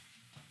then?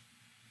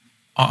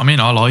 I mean,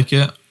 I like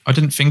it. I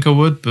didn't think I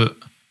would, but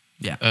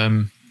Yeah.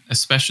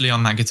 especially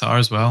on that guitar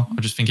as well.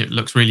 I just think it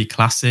looks really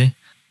classy.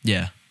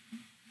 Yeah.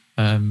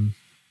 Yeah,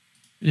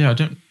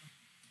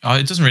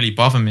 it doesn't really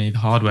bother me, the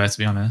hardware, to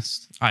be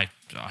honest. I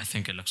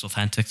think it looks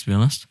authentic, to be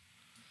honest.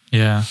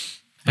 Yeah.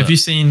 But- Have you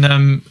seen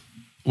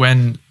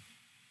when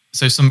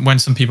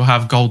some people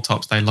have gold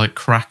tops, they like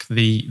crack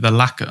the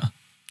lacquer,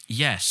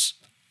 Yes,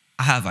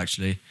 I have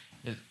actually.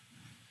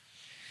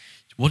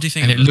 What do you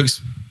think? and it looks.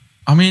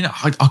 I mean,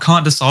 I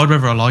can't decide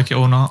whether I like it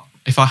or not.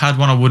 If I had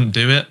one, I wouldn't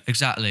do it.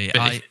 Exactly.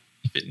 But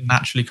if it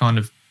naturally kind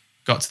of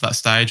got to that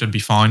stage, I'd be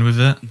fine with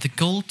it. The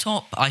gold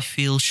top, I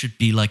feel, should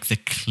be like the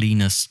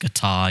cleanest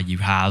guitar you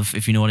have,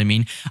 if you know what I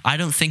mean. I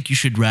don't think you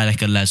should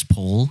relic a Les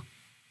Paul.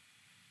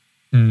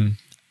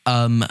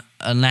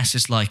 Unless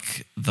it's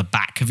like the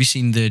back. Have you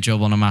seen the Joe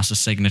Bonamassa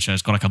signature?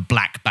 It's got like a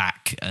black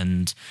back,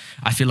 and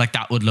I feel like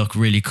that would look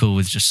really cool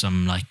with just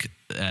some like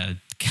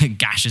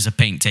gashes of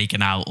paint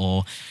taken out,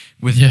 or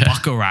with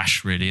buckle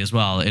rash really as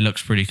well. It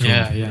looks pretty cool.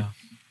 Yeah.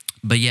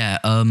 But yeah,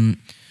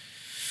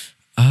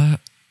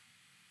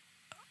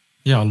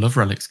 Yeah, I love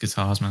Relic's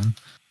guitars, man.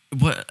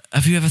 What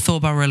have you ever thought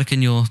about Relic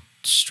in your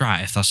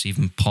Strat, if that's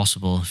even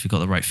possible, if you've got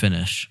the right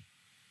finish?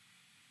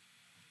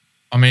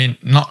 I mean,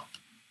 not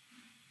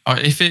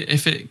if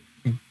it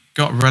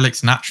got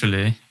Relics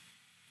naturally,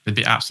 it'd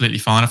be absolutely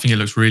fine. I think it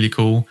looks really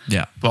cool.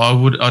 Yeah. But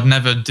I'd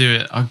never do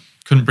it. I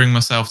couldn't bring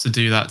myself to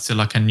do that to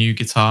like a new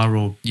guitar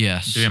or do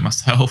it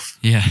myself.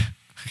 Yeah.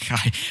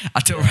 I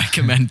don't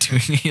recommend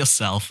doing it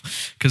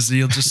yourself because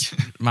you'll just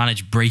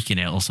manage breaking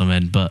it or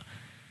something. But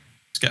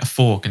just get a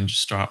fork and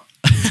just start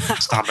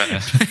stabbing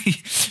it.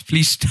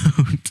 Please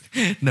don't.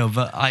 No,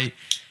 but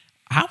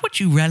how would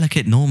you relic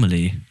it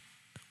normally?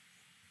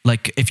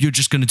 Like if you're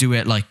just going to do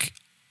it like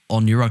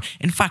on your own.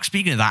 In fact,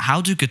 speaking of that,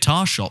 how do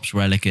guitar shops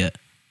relic it?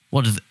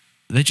 What do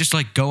they just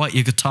like go at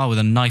your guitar with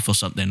a knife or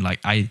something? Like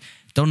I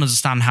don't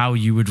understand how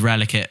you would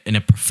relic it in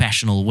a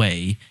professional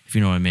way, if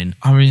you know what I mean.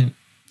 I mean,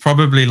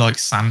 probably like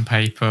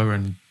sandpaper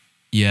and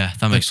yeah,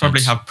 that makes sense. They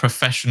probably have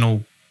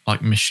professional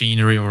like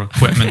machinery or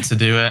equipment to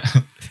do it.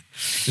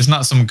 There's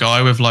not some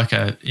guy with like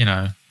a,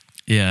 I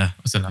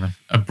don't know,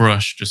 a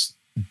brush just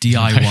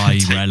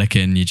DIY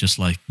relicing. You just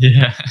like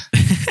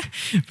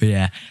but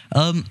yeah.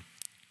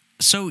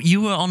 So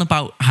you were on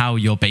about how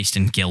you're based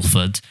in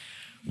Guildford.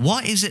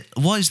 What is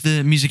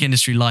the music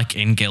industry like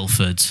in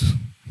Guildford?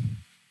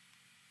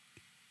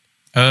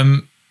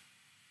 I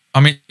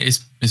mean,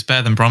 it's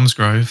better than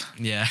Bromsgrove.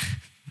 Yeah.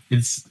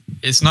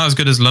 It's not as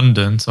good as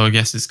London, so I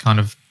guess it's kind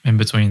of in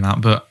between that.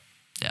 But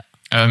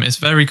it's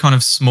very kind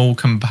of small,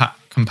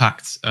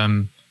 compact,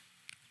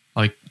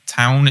 like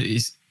town.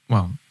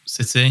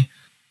 City,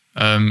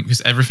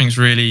 because everything's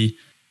really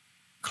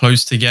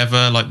close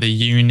together. Like the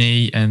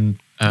uni and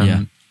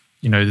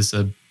there's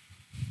a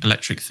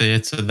electric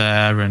theatre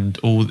there, and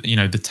all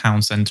the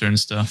town centre and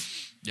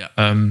stuff. Yeah.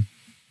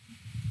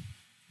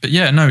 But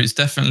yeah, no, it's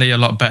definitely a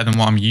lot better than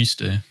what I'm used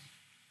to.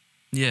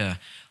 Yeah,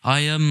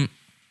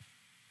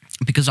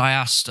 because I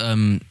asked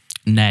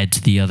Ned,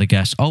 the other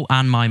guest. Oh,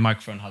 and my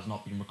microphone has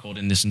not been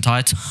recording this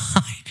entire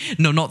time.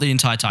 No, not the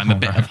entire time. A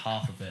bit of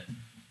half of it.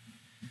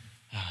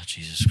 Oh,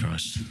 Jesus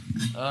Christ.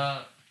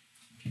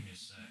 Give me a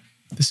sec.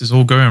 This is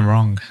all going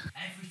wrong.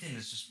 Everything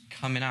is just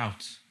coming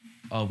out.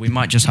 Oh, we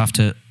might just have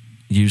to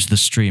use the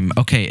stream.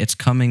 Okay, it's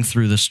coming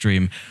through the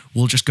stream.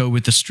 We'll just go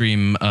with the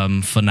stream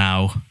for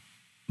now.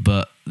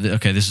 But,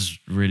 okay, this is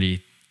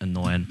really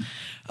annoying.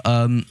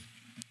 What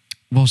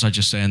was I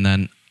just saying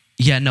then?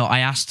 Yeah, no, I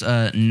asked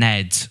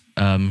Ned,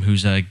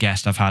 who's a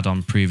guest I've had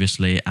on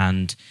previously,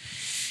 and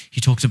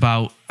he talked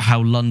about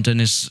how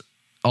London is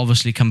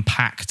obviously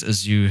compact,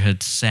 as you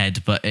had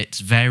said, but it's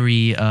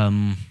very...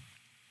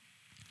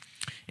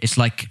 it's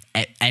like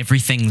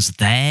everything's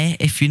there,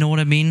 if you know what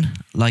I mean.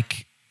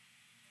 Like,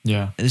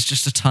 yeah, there's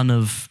just a ton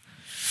of...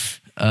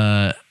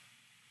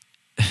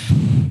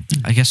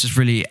 I guess it's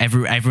really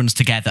everyone's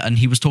together, and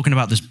he was talking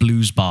about this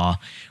blues bar,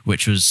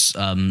 which was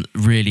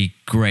really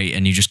great,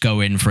 and you just go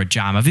in for a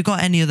jam. Have you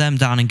got any of them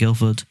down in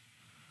Guildford?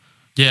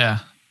 Yeah,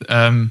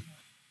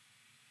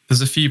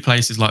 there's a few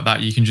places like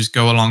that. You can just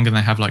go along, and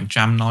they have like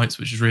jam nights,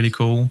 which is really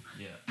cool.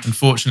 Yeah.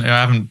 Unfortunately, I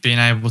haven't been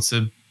able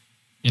to,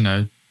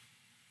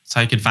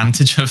 take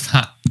advantage of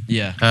that.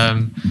 Yeah.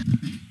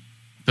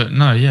 But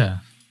no, yeah,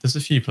 there's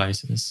a few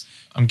places.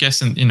 I'm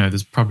guessing,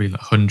 there's probably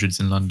like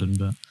hundreds in London,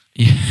 but.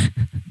 Yeah,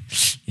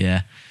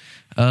 yeah.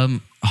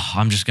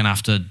 I'm just gonna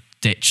have to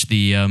ditch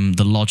the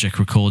Logic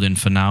recording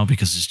for now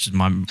because it's just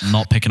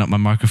not picking up my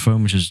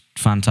microphone, which is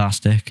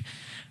fantastic.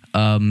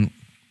 But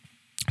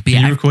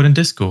you record in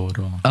Discord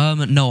or?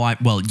 No,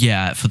 for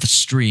the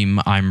stream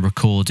I'm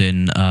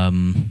recording.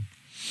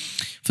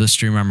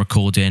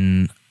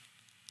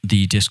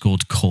 The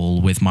Discord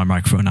call with my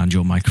microphone and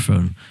your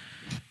microphone.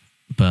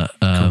 But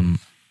cool.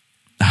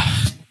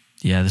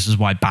 Yeah, this is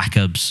why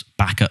backups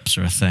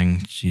are a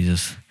thing.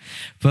 Jesus.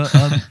 But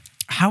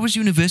how has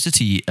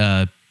university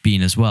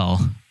been as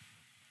well?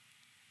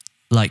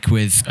 Like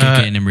with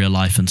gigging in real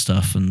life and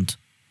stuff, and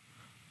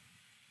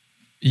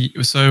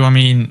so I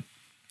mean,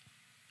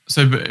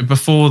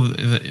 before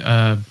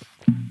the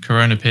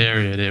Corona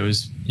period, it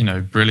was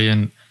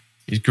brilliant.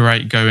 It's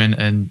great going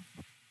and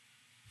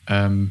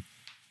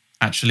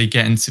actually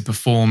getting to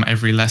perform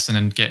every lesson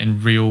and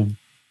getting real,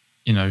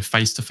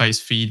 face-to-face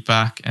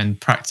feedback and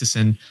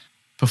practicing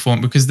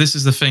perform, because this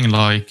is the thing,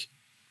 like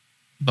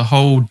the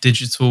whole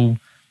digital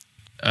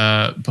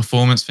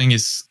performance thing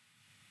is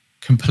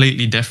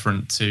completely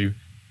different to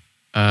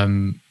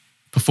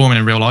performing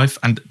in real life,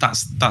 and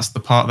that's the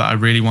part that I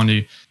really want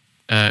to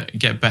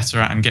get better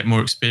at and get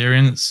more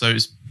experience. So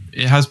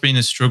it has been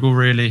a struggle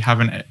really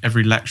having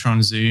every lecture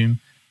on Zoom.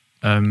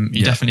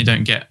 You definitely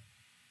don't get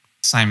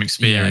the same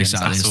experience. Yeah,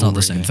 exactly. It's not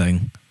the same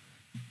thing.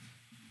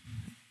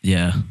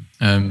 Yeah.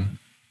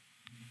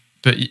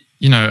 But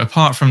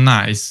apart from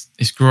that,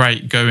 it's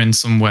great going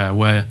somewhere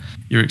where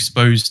you're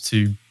exposed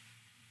to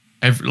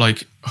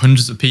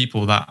hundreds of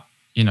people that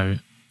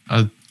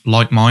are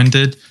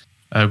like-minded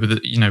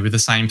with the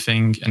same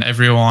thing, and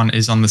everyone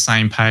is on the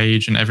same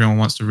page, and everyone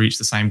wants to reach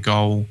the same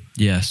goal.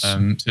 Yes.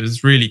 So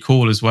it's really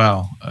cool as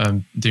well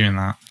doing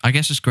that. I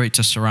guess it's great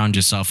to surround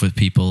yourself with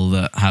people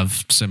that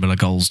have similar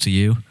goals to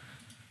you.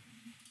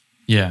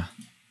 Yeah,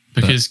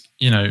 because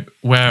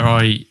where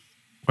I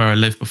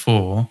lived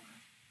before,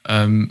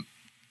 I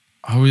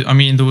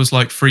mean there was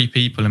like 3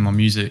 people in my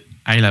music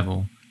A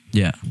level.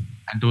 Yeah.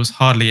 And there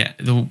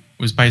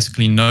was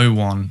basically no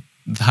one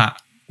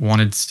that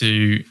wanted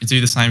to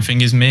do the same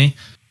thing as me.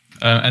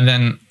 And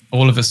then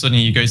all of a sudden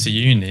you go to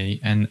uni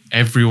and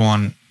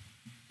everyone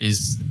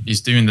is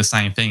doing the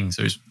same thing.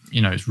 So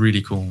it's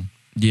really cool.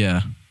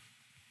 Yeah.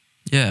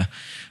 Yeah.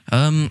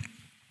 But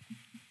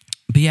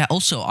yeah,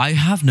 also I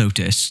have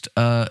noticed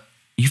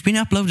you've been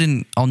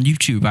uploading on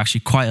YouTube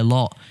actually quite a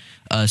lot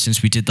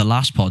since we did the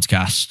last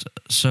podcast.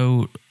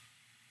 So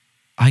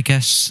I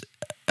guess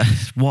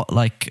what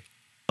like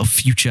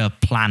future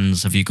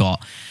plans have you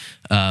got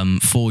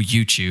for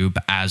YouTube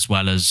as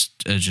well as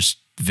just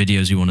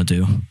videos you want to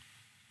do?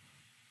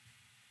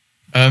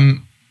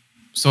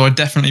 So I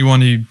definitely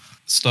want to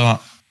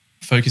start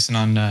focusing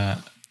on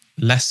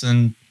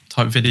lesson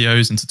type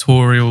videos and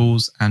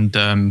tutorials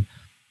and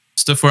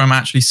stuff where I'm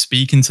actually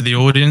speaking to the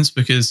audience,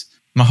 because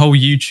my whole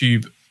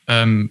YouTube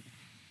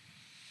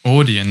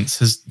audience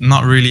has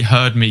not really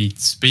heard me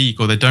speak,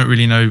 or they don't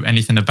really know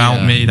anything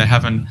about me. They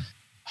haven't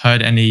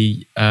heard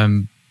any,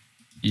 they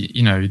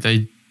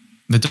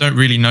don't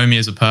really know me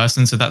as a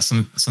person. So that's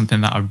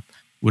something that I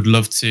would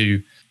love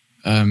to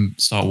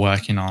start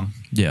working on.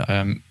 Yeah.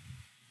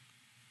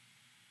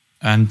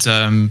 And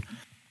I'm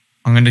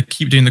going to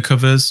keep doing the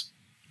covers.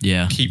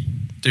 Yeah. Keep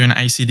doing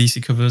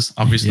AC/DC covers,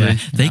 obviously. Yeah.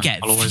 They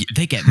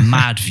get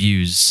mad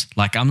views.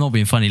 Like, I'm not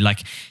being funny.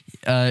 Like,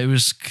 it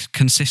was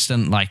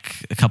consistent, like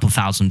a couple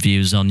thousand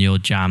views on your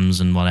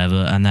jams and whatever.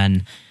 And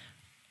then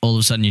all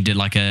of a sudden you did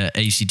like a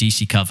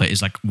AC/DC cover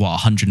is like, what,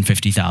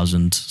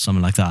 150,000,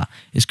 something like that.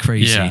 It's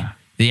crazy. Yeah.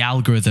 The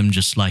algorithm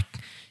just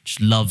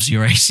loves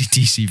your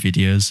AC/DC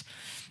videos.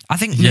 I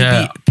think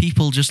maybe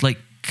people just like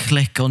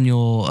click on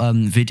your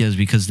videos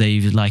because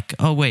they like,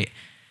 oh wait,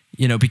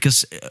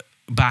 because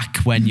back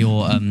when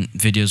your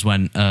videos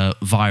went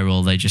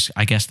viral,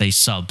 I guess they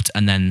subbed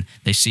and then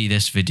they see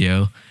this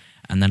video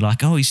and they're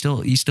like, oh, he's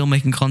still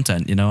making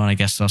content, and I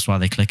guess that's why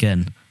they click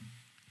in.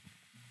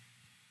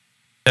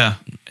 Yeah,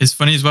 it's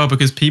funny as well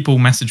because people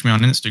message me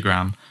on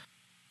Instagram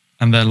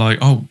and they're like,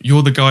 oh,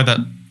 you're the guy that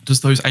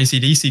does those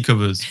AC/DC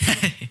covers.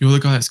 You're the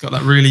guy that's got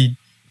that really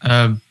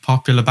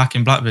popular Back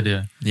in Black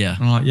video. Yeah.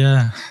 And I'm like,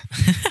 yeah.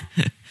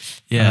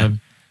 Yeah.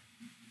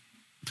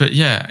 But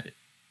yeah,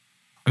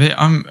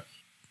 I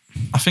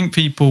think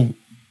people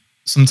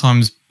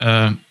sometimes,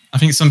 I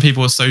think some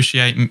people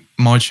associate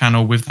my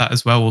channel with that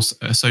as well, or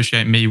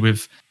associate me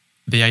with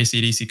the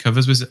AC/DC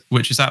covers,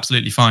 which is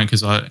absolutely fine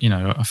because I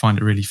find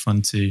it really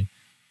fun to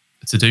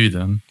do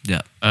them.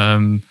 Yeah.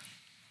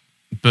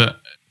 But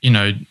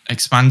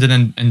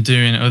expanding and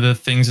doing other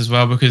things as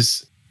well,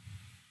 because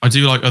I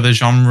do like other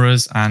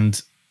genres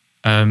and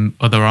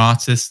other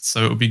artists,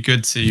 so it would be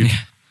good to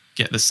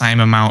get the same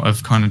amount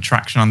of kind of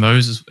traction on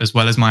those as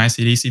well as my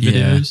AC/DC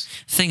videos.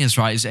 Thing is,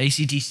 right, is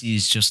AC/DC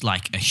is just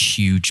like a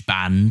huge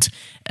band,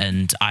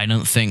 and I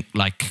don't think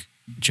like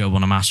Joe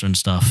Bonamassa and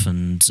stuff,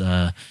 and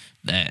I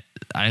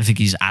don't think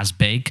he's as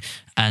big,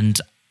 and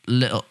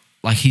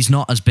he's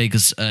not as big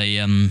as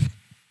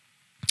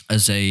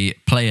a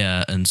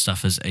player and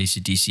stuff as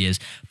AC/DC is,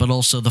 but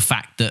also the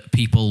fact that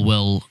people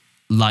will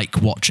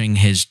like watching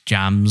his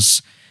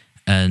jams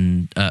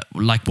and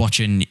like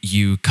watching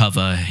you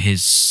cover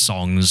his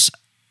songs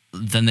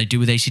than they do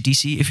with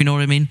AC/DC, if you know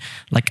what I mean.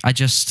 Like,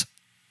 it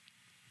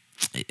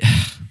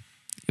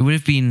would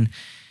have been...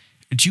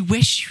 Do you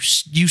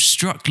wish you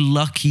struck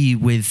lucky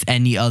with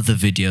any other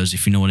videos,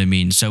 if you know what I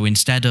mean? So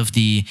instead of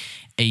the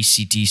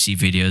AC/DC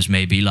videos,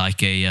 maybe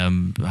like a, I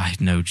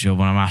don't know, Joe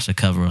Bonamassa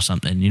cover or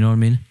something, you know what I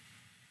mean?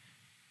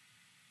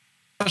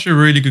 That's a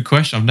really good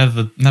question.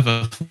 I've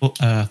never thought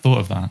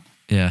of that.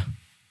 Yeah.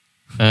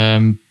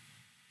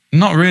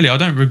 Not really. I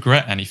don't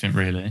regret anything,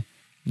 really.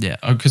 Yeah.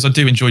 Because I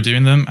do enjoy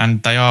doing them,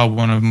 and they are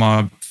one of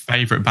my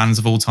favorite bands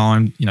of all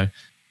time.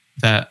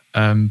 They're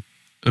a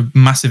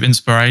massive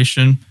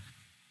inspiration.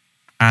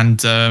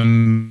 And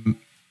so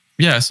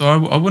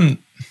I wouldn't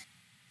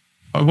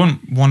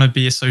want to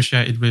be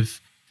associated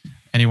with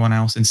anyone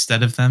else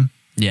instead of them.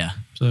 Yeah.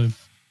 So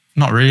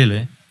not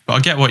really. But I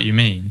get what you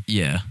mean.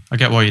 Yeah. I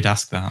get why you'd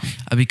ask that.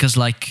 Because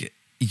like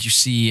you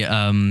see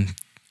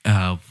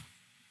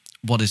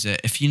what is it?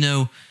 If do you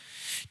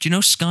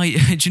know Sky?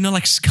 Do you know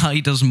like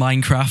Sky does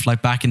Minecraft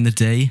like back in the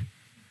day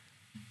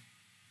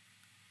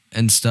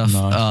and stuff?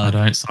 No, I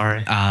don't.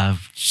 Sorry.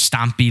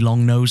 Stampy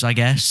Longnose, I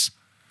guess.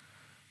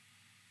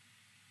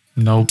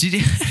 No. Did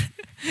you?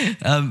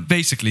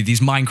 Basically, these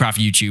Minecraft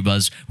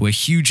YouTubers were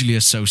hugely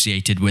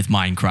associated with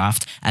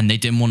Minecraft, and they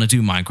didn't want to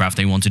do Minecraft.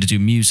 They wanted to do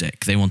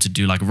music. They wanted to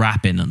do like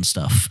rapping and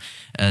stuff,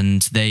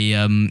 and they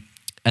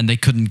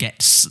couldn't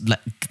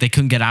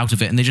get out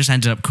of it, and they just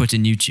ended up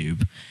quitting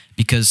YouTube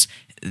because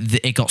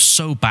it got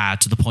so bad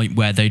to the point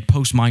where they'd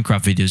post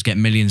Minecraft videos, get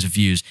millions of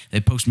views.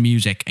 They'd post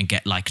music and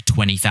get like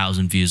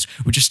 20,000 views,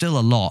 which is still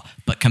a lot,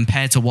 but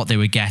compared to what they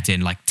were getting,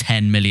 like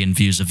 10 million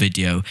views a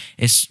video,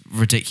 it's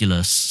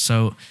ridiculous.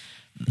 So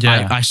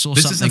yeah, I saw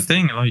this something. Is the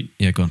thing. Like,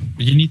 yeah, go on.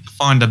 You need to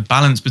find a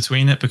balance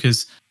between it,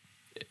 because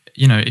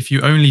if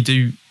you only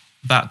do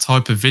that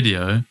type of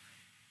video,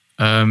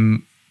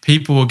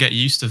 people will get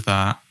used to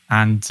that,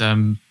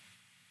 and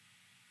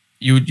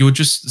you'll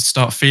just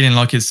start feeling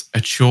like it's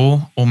a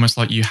chore, almost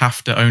like you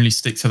have to only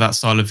stick to that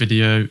style of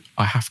video.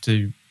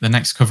 The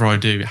next cover I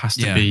do, it has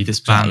to be this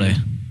band,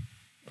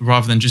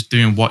 rather than just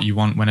doing what you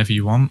want whenever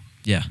you want.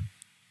 Yeah.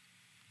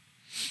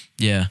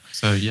 Yeah.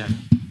 So yeah,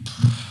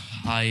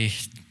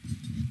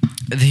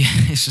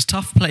 it's a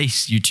tough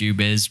place,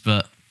 YouTube is,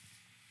 but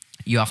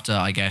you have to,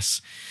 I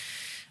guess,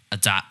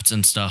 adapt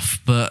and stuff.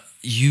 But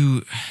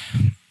do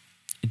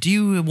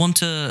you want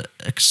to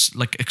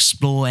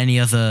explore any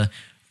other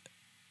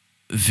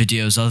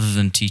videos other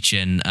than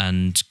teaching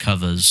and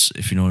covers,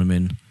 if you know what I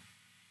mean?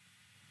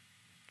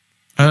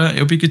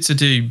 It'll be good to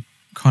do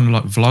kind of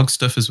like vlog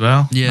stuff as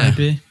well. Yeah.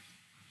 Maybe.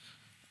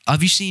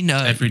 Have you seen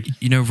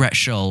Rhett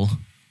Shull?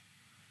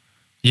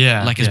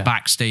 Yeah. Like his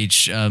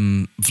backstage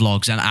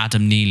vlogs, and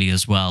Adam Neely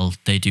as well.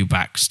 They do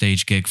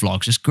backstage gig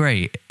vlogs. It's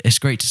great. It's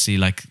great to see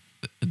like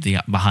the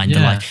behind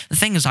the light. The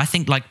thing is, I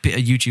think like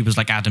YouTubers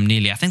like Adam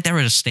Neely, I think they're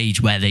at a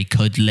stage where they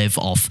could live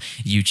off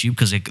YouTube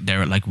because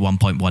they're at like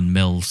 1.1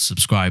 mil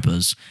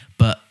subscribers.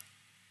 But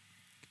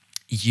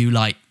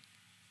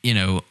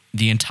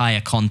the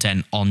entire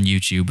content on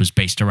YouTube was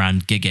based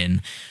around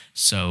gigging.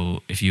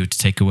 So if you were to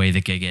take away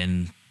the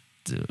gigging,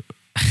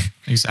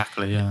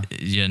 exactly, yeah,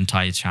 your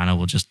entire channel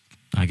will just,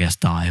 I guess,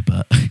 die.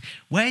 But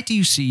where do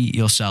you see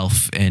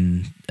yourself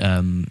in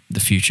the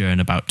future in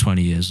about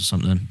 20 years or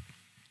something?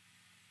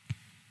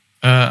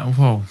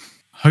 Well,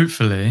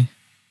 hopefully,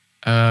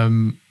 a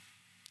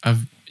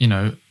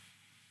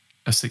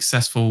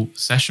successful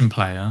session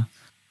player.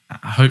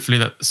 Hopefully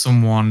that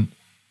someone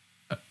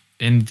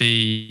in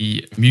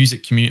the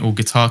music community or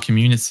guitar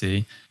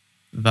community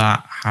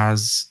that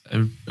has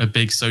a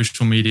big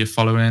social media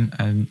following,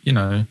 and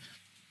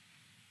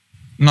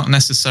not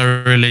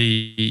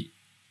necessarily.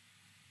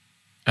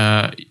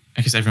 I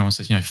guess everyone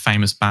says,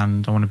 famous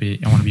band. I want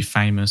to be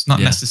famous. Not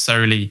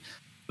necessarily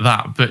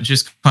that, but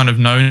just kind of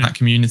knowing that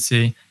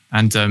community,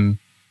 and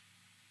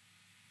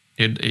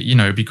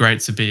it'd be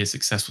great to be a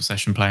successful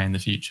session player in the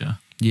future.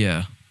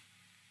 Yeah.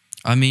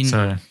 I mean,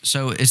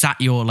 so is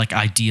that your like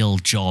ideal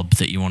job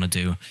that you want to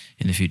do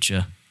in the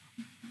future?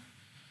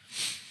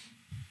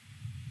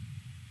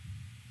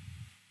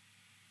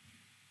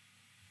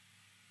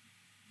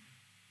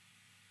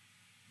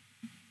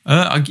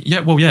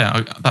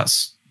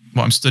 That's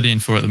what I'm studying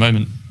for at the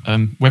moment.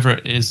 Whether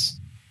it is,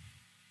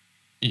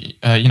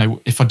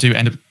 if I do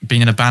end up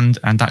being in a band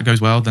and that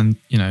goes well, then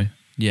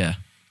that's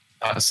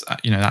that's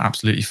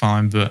absolutely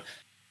fine. But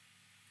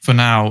for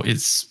now,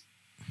 it's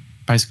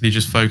basically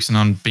just focusing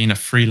on being a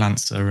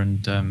freelancer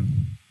and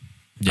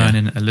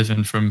earning a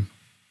living from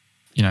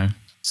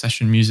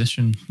session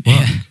musician work.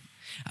 Yeah.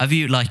 Have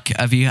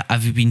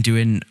you been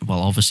doing, well,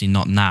 obviously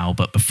not now,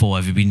 but before,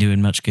 have you been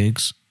doing much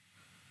gigs?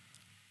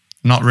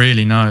 Not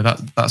really, no.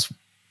 That's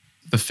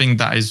the thing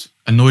that has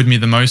annoyed me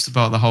the most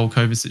about the whole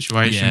COVID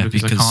situation,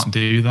 because I can't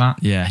do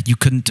that. Yeah, you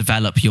couldn't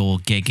develop your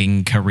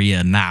gigging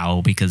career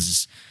now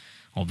because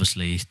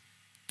obviously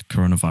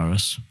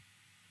coronavirus.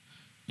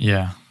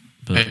 Yeah.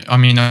 But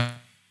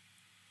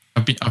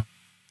I've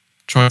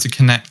tried to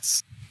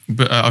connect,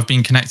 but I've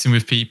been connecting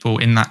with people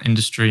in that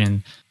industry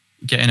and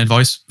getting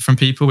advice from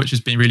people, which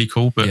has been really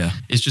cool. But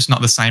it's just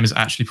not the same as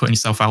actually putting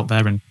yourself out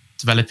there and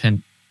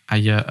developing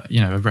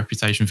a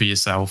reputation for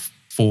yourself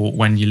for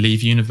when you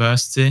leave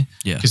university.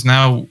 Yeah. Because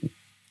now,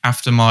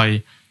 after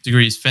my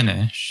degree is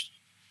finished,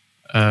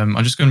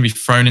 I'm just going to be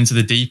thrown into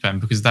the deep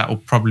end, because that will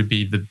probably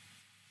be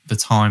the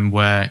time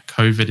where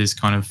COVID is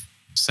kind of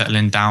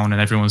settling down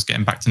and everyone's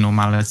getting back to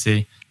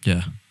normality.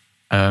 Yeah.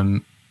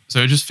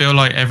 So I just feel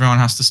like everyone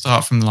has to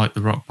start from like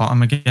the rock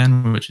bottom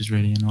again, which is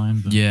really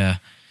annoying. But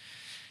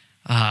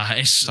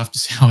it's have to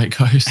see how it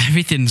goes.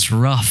 Everything's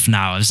rough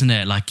now, isn't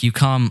it? Like you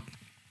can't,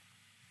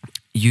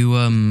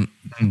 you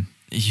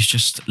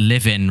just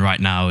living right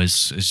now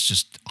is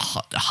just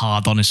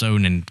hard on its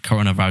own in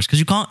coronavirus, because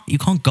you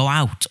can't go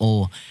out,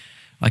 or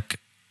like,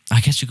 I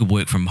guess you could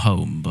work from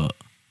home, but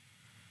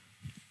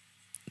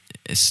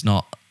it's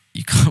not.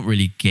 You can't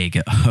really gig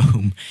at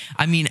home.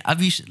 I mean, have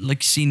you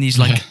like seen these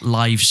like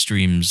live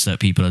streams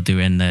that people are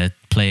doing? They're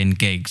playing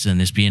gigs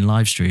and it's being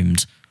live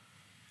streamed.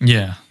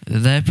 Yeah,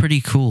 they're pretty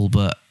cool,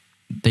 but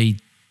they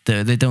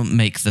don't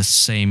make the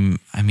same.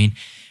 I mean,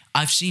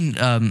 I've seen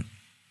Joe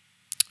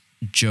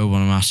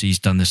Bonamassi's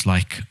done this,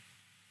 like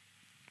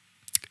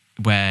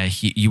where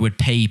you would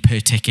pay per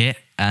ticket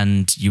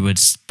and you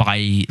would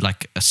buy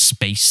like a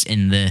space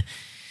in the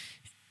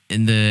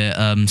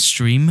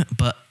stream,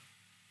 but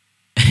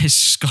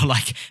it's just got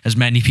like as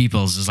many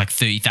people as like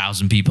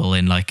 30,000 people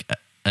in like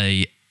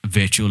a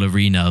virtual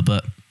arena.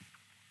 But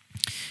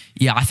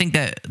yeah, I think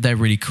they're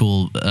really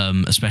cool,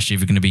 especially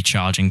if you're going to be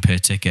charging per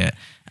ticket.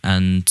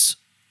 And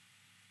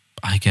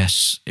I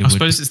guess I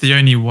suppose it's the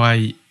only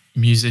way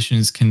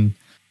musicians can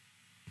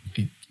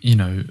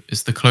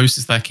it's the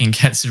closest they can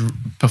get to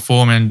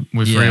performing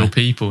with real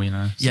people,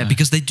 Yeah,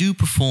 because they do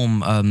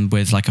perform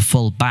with like a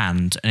full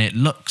band, and it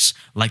looks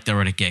like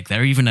they're at a gig.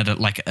 They're even at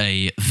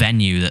a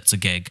venue that's a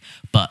gig,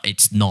 but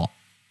it's not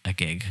a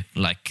gig.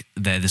 Like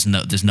there's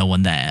no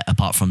one there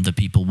apart from the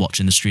people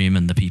watching the stream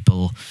and the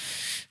people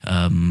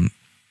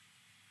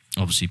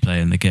obviously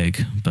playing the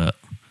gig. But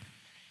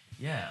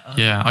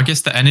yeah, I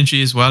guess the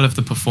energy as well of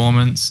the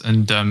performance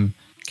and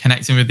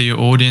connecting with the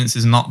audience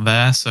is not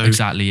there. So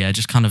exactly, yeah, it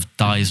just kind of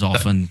dies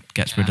off and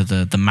gets rid of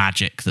the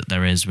magic that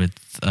there is with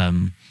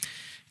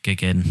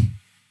gigging.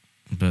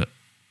 But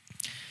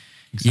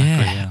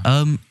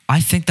I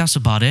think that's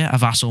about it.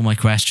 I've asked all my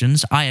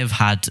questions. I have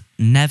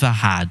never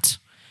had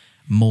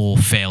more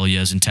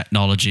failures in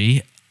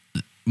technology.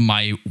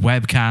 My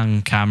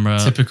webcam camera,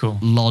 typical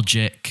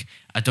Logic.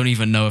 I don't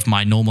even know if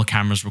my normal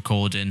camera's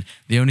recording.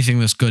 The only thing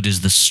that's good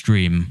is the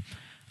stream.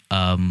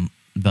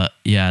 But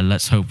yeah,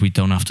 let's hope we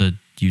don't have to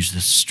use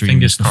the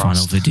stream as the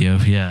final video.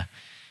 Yeah.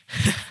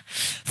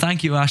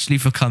 Thank you, Ashley,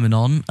 for coming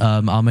on.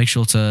 I'll make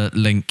sure to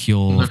link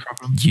your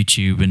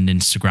YouTube and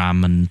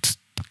Instagram and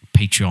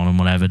Patreon and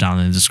whatever down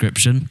in the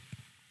description.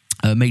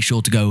 Make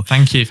sure to go.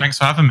 Thank you. Thanks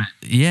for having me.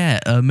 Yeah.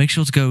 Make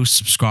sure to go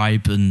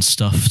subscribe and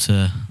stuff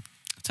to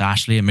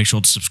Ashley, and make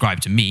sure to subscribe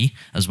to me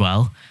as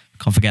well.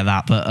 Can't forget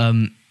that. But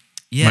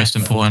yeah. Most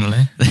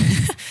importantly.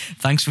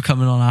 Thanks for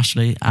coming on,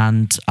 Ashley,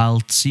 and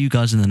I'll see you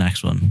guys in the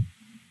next one.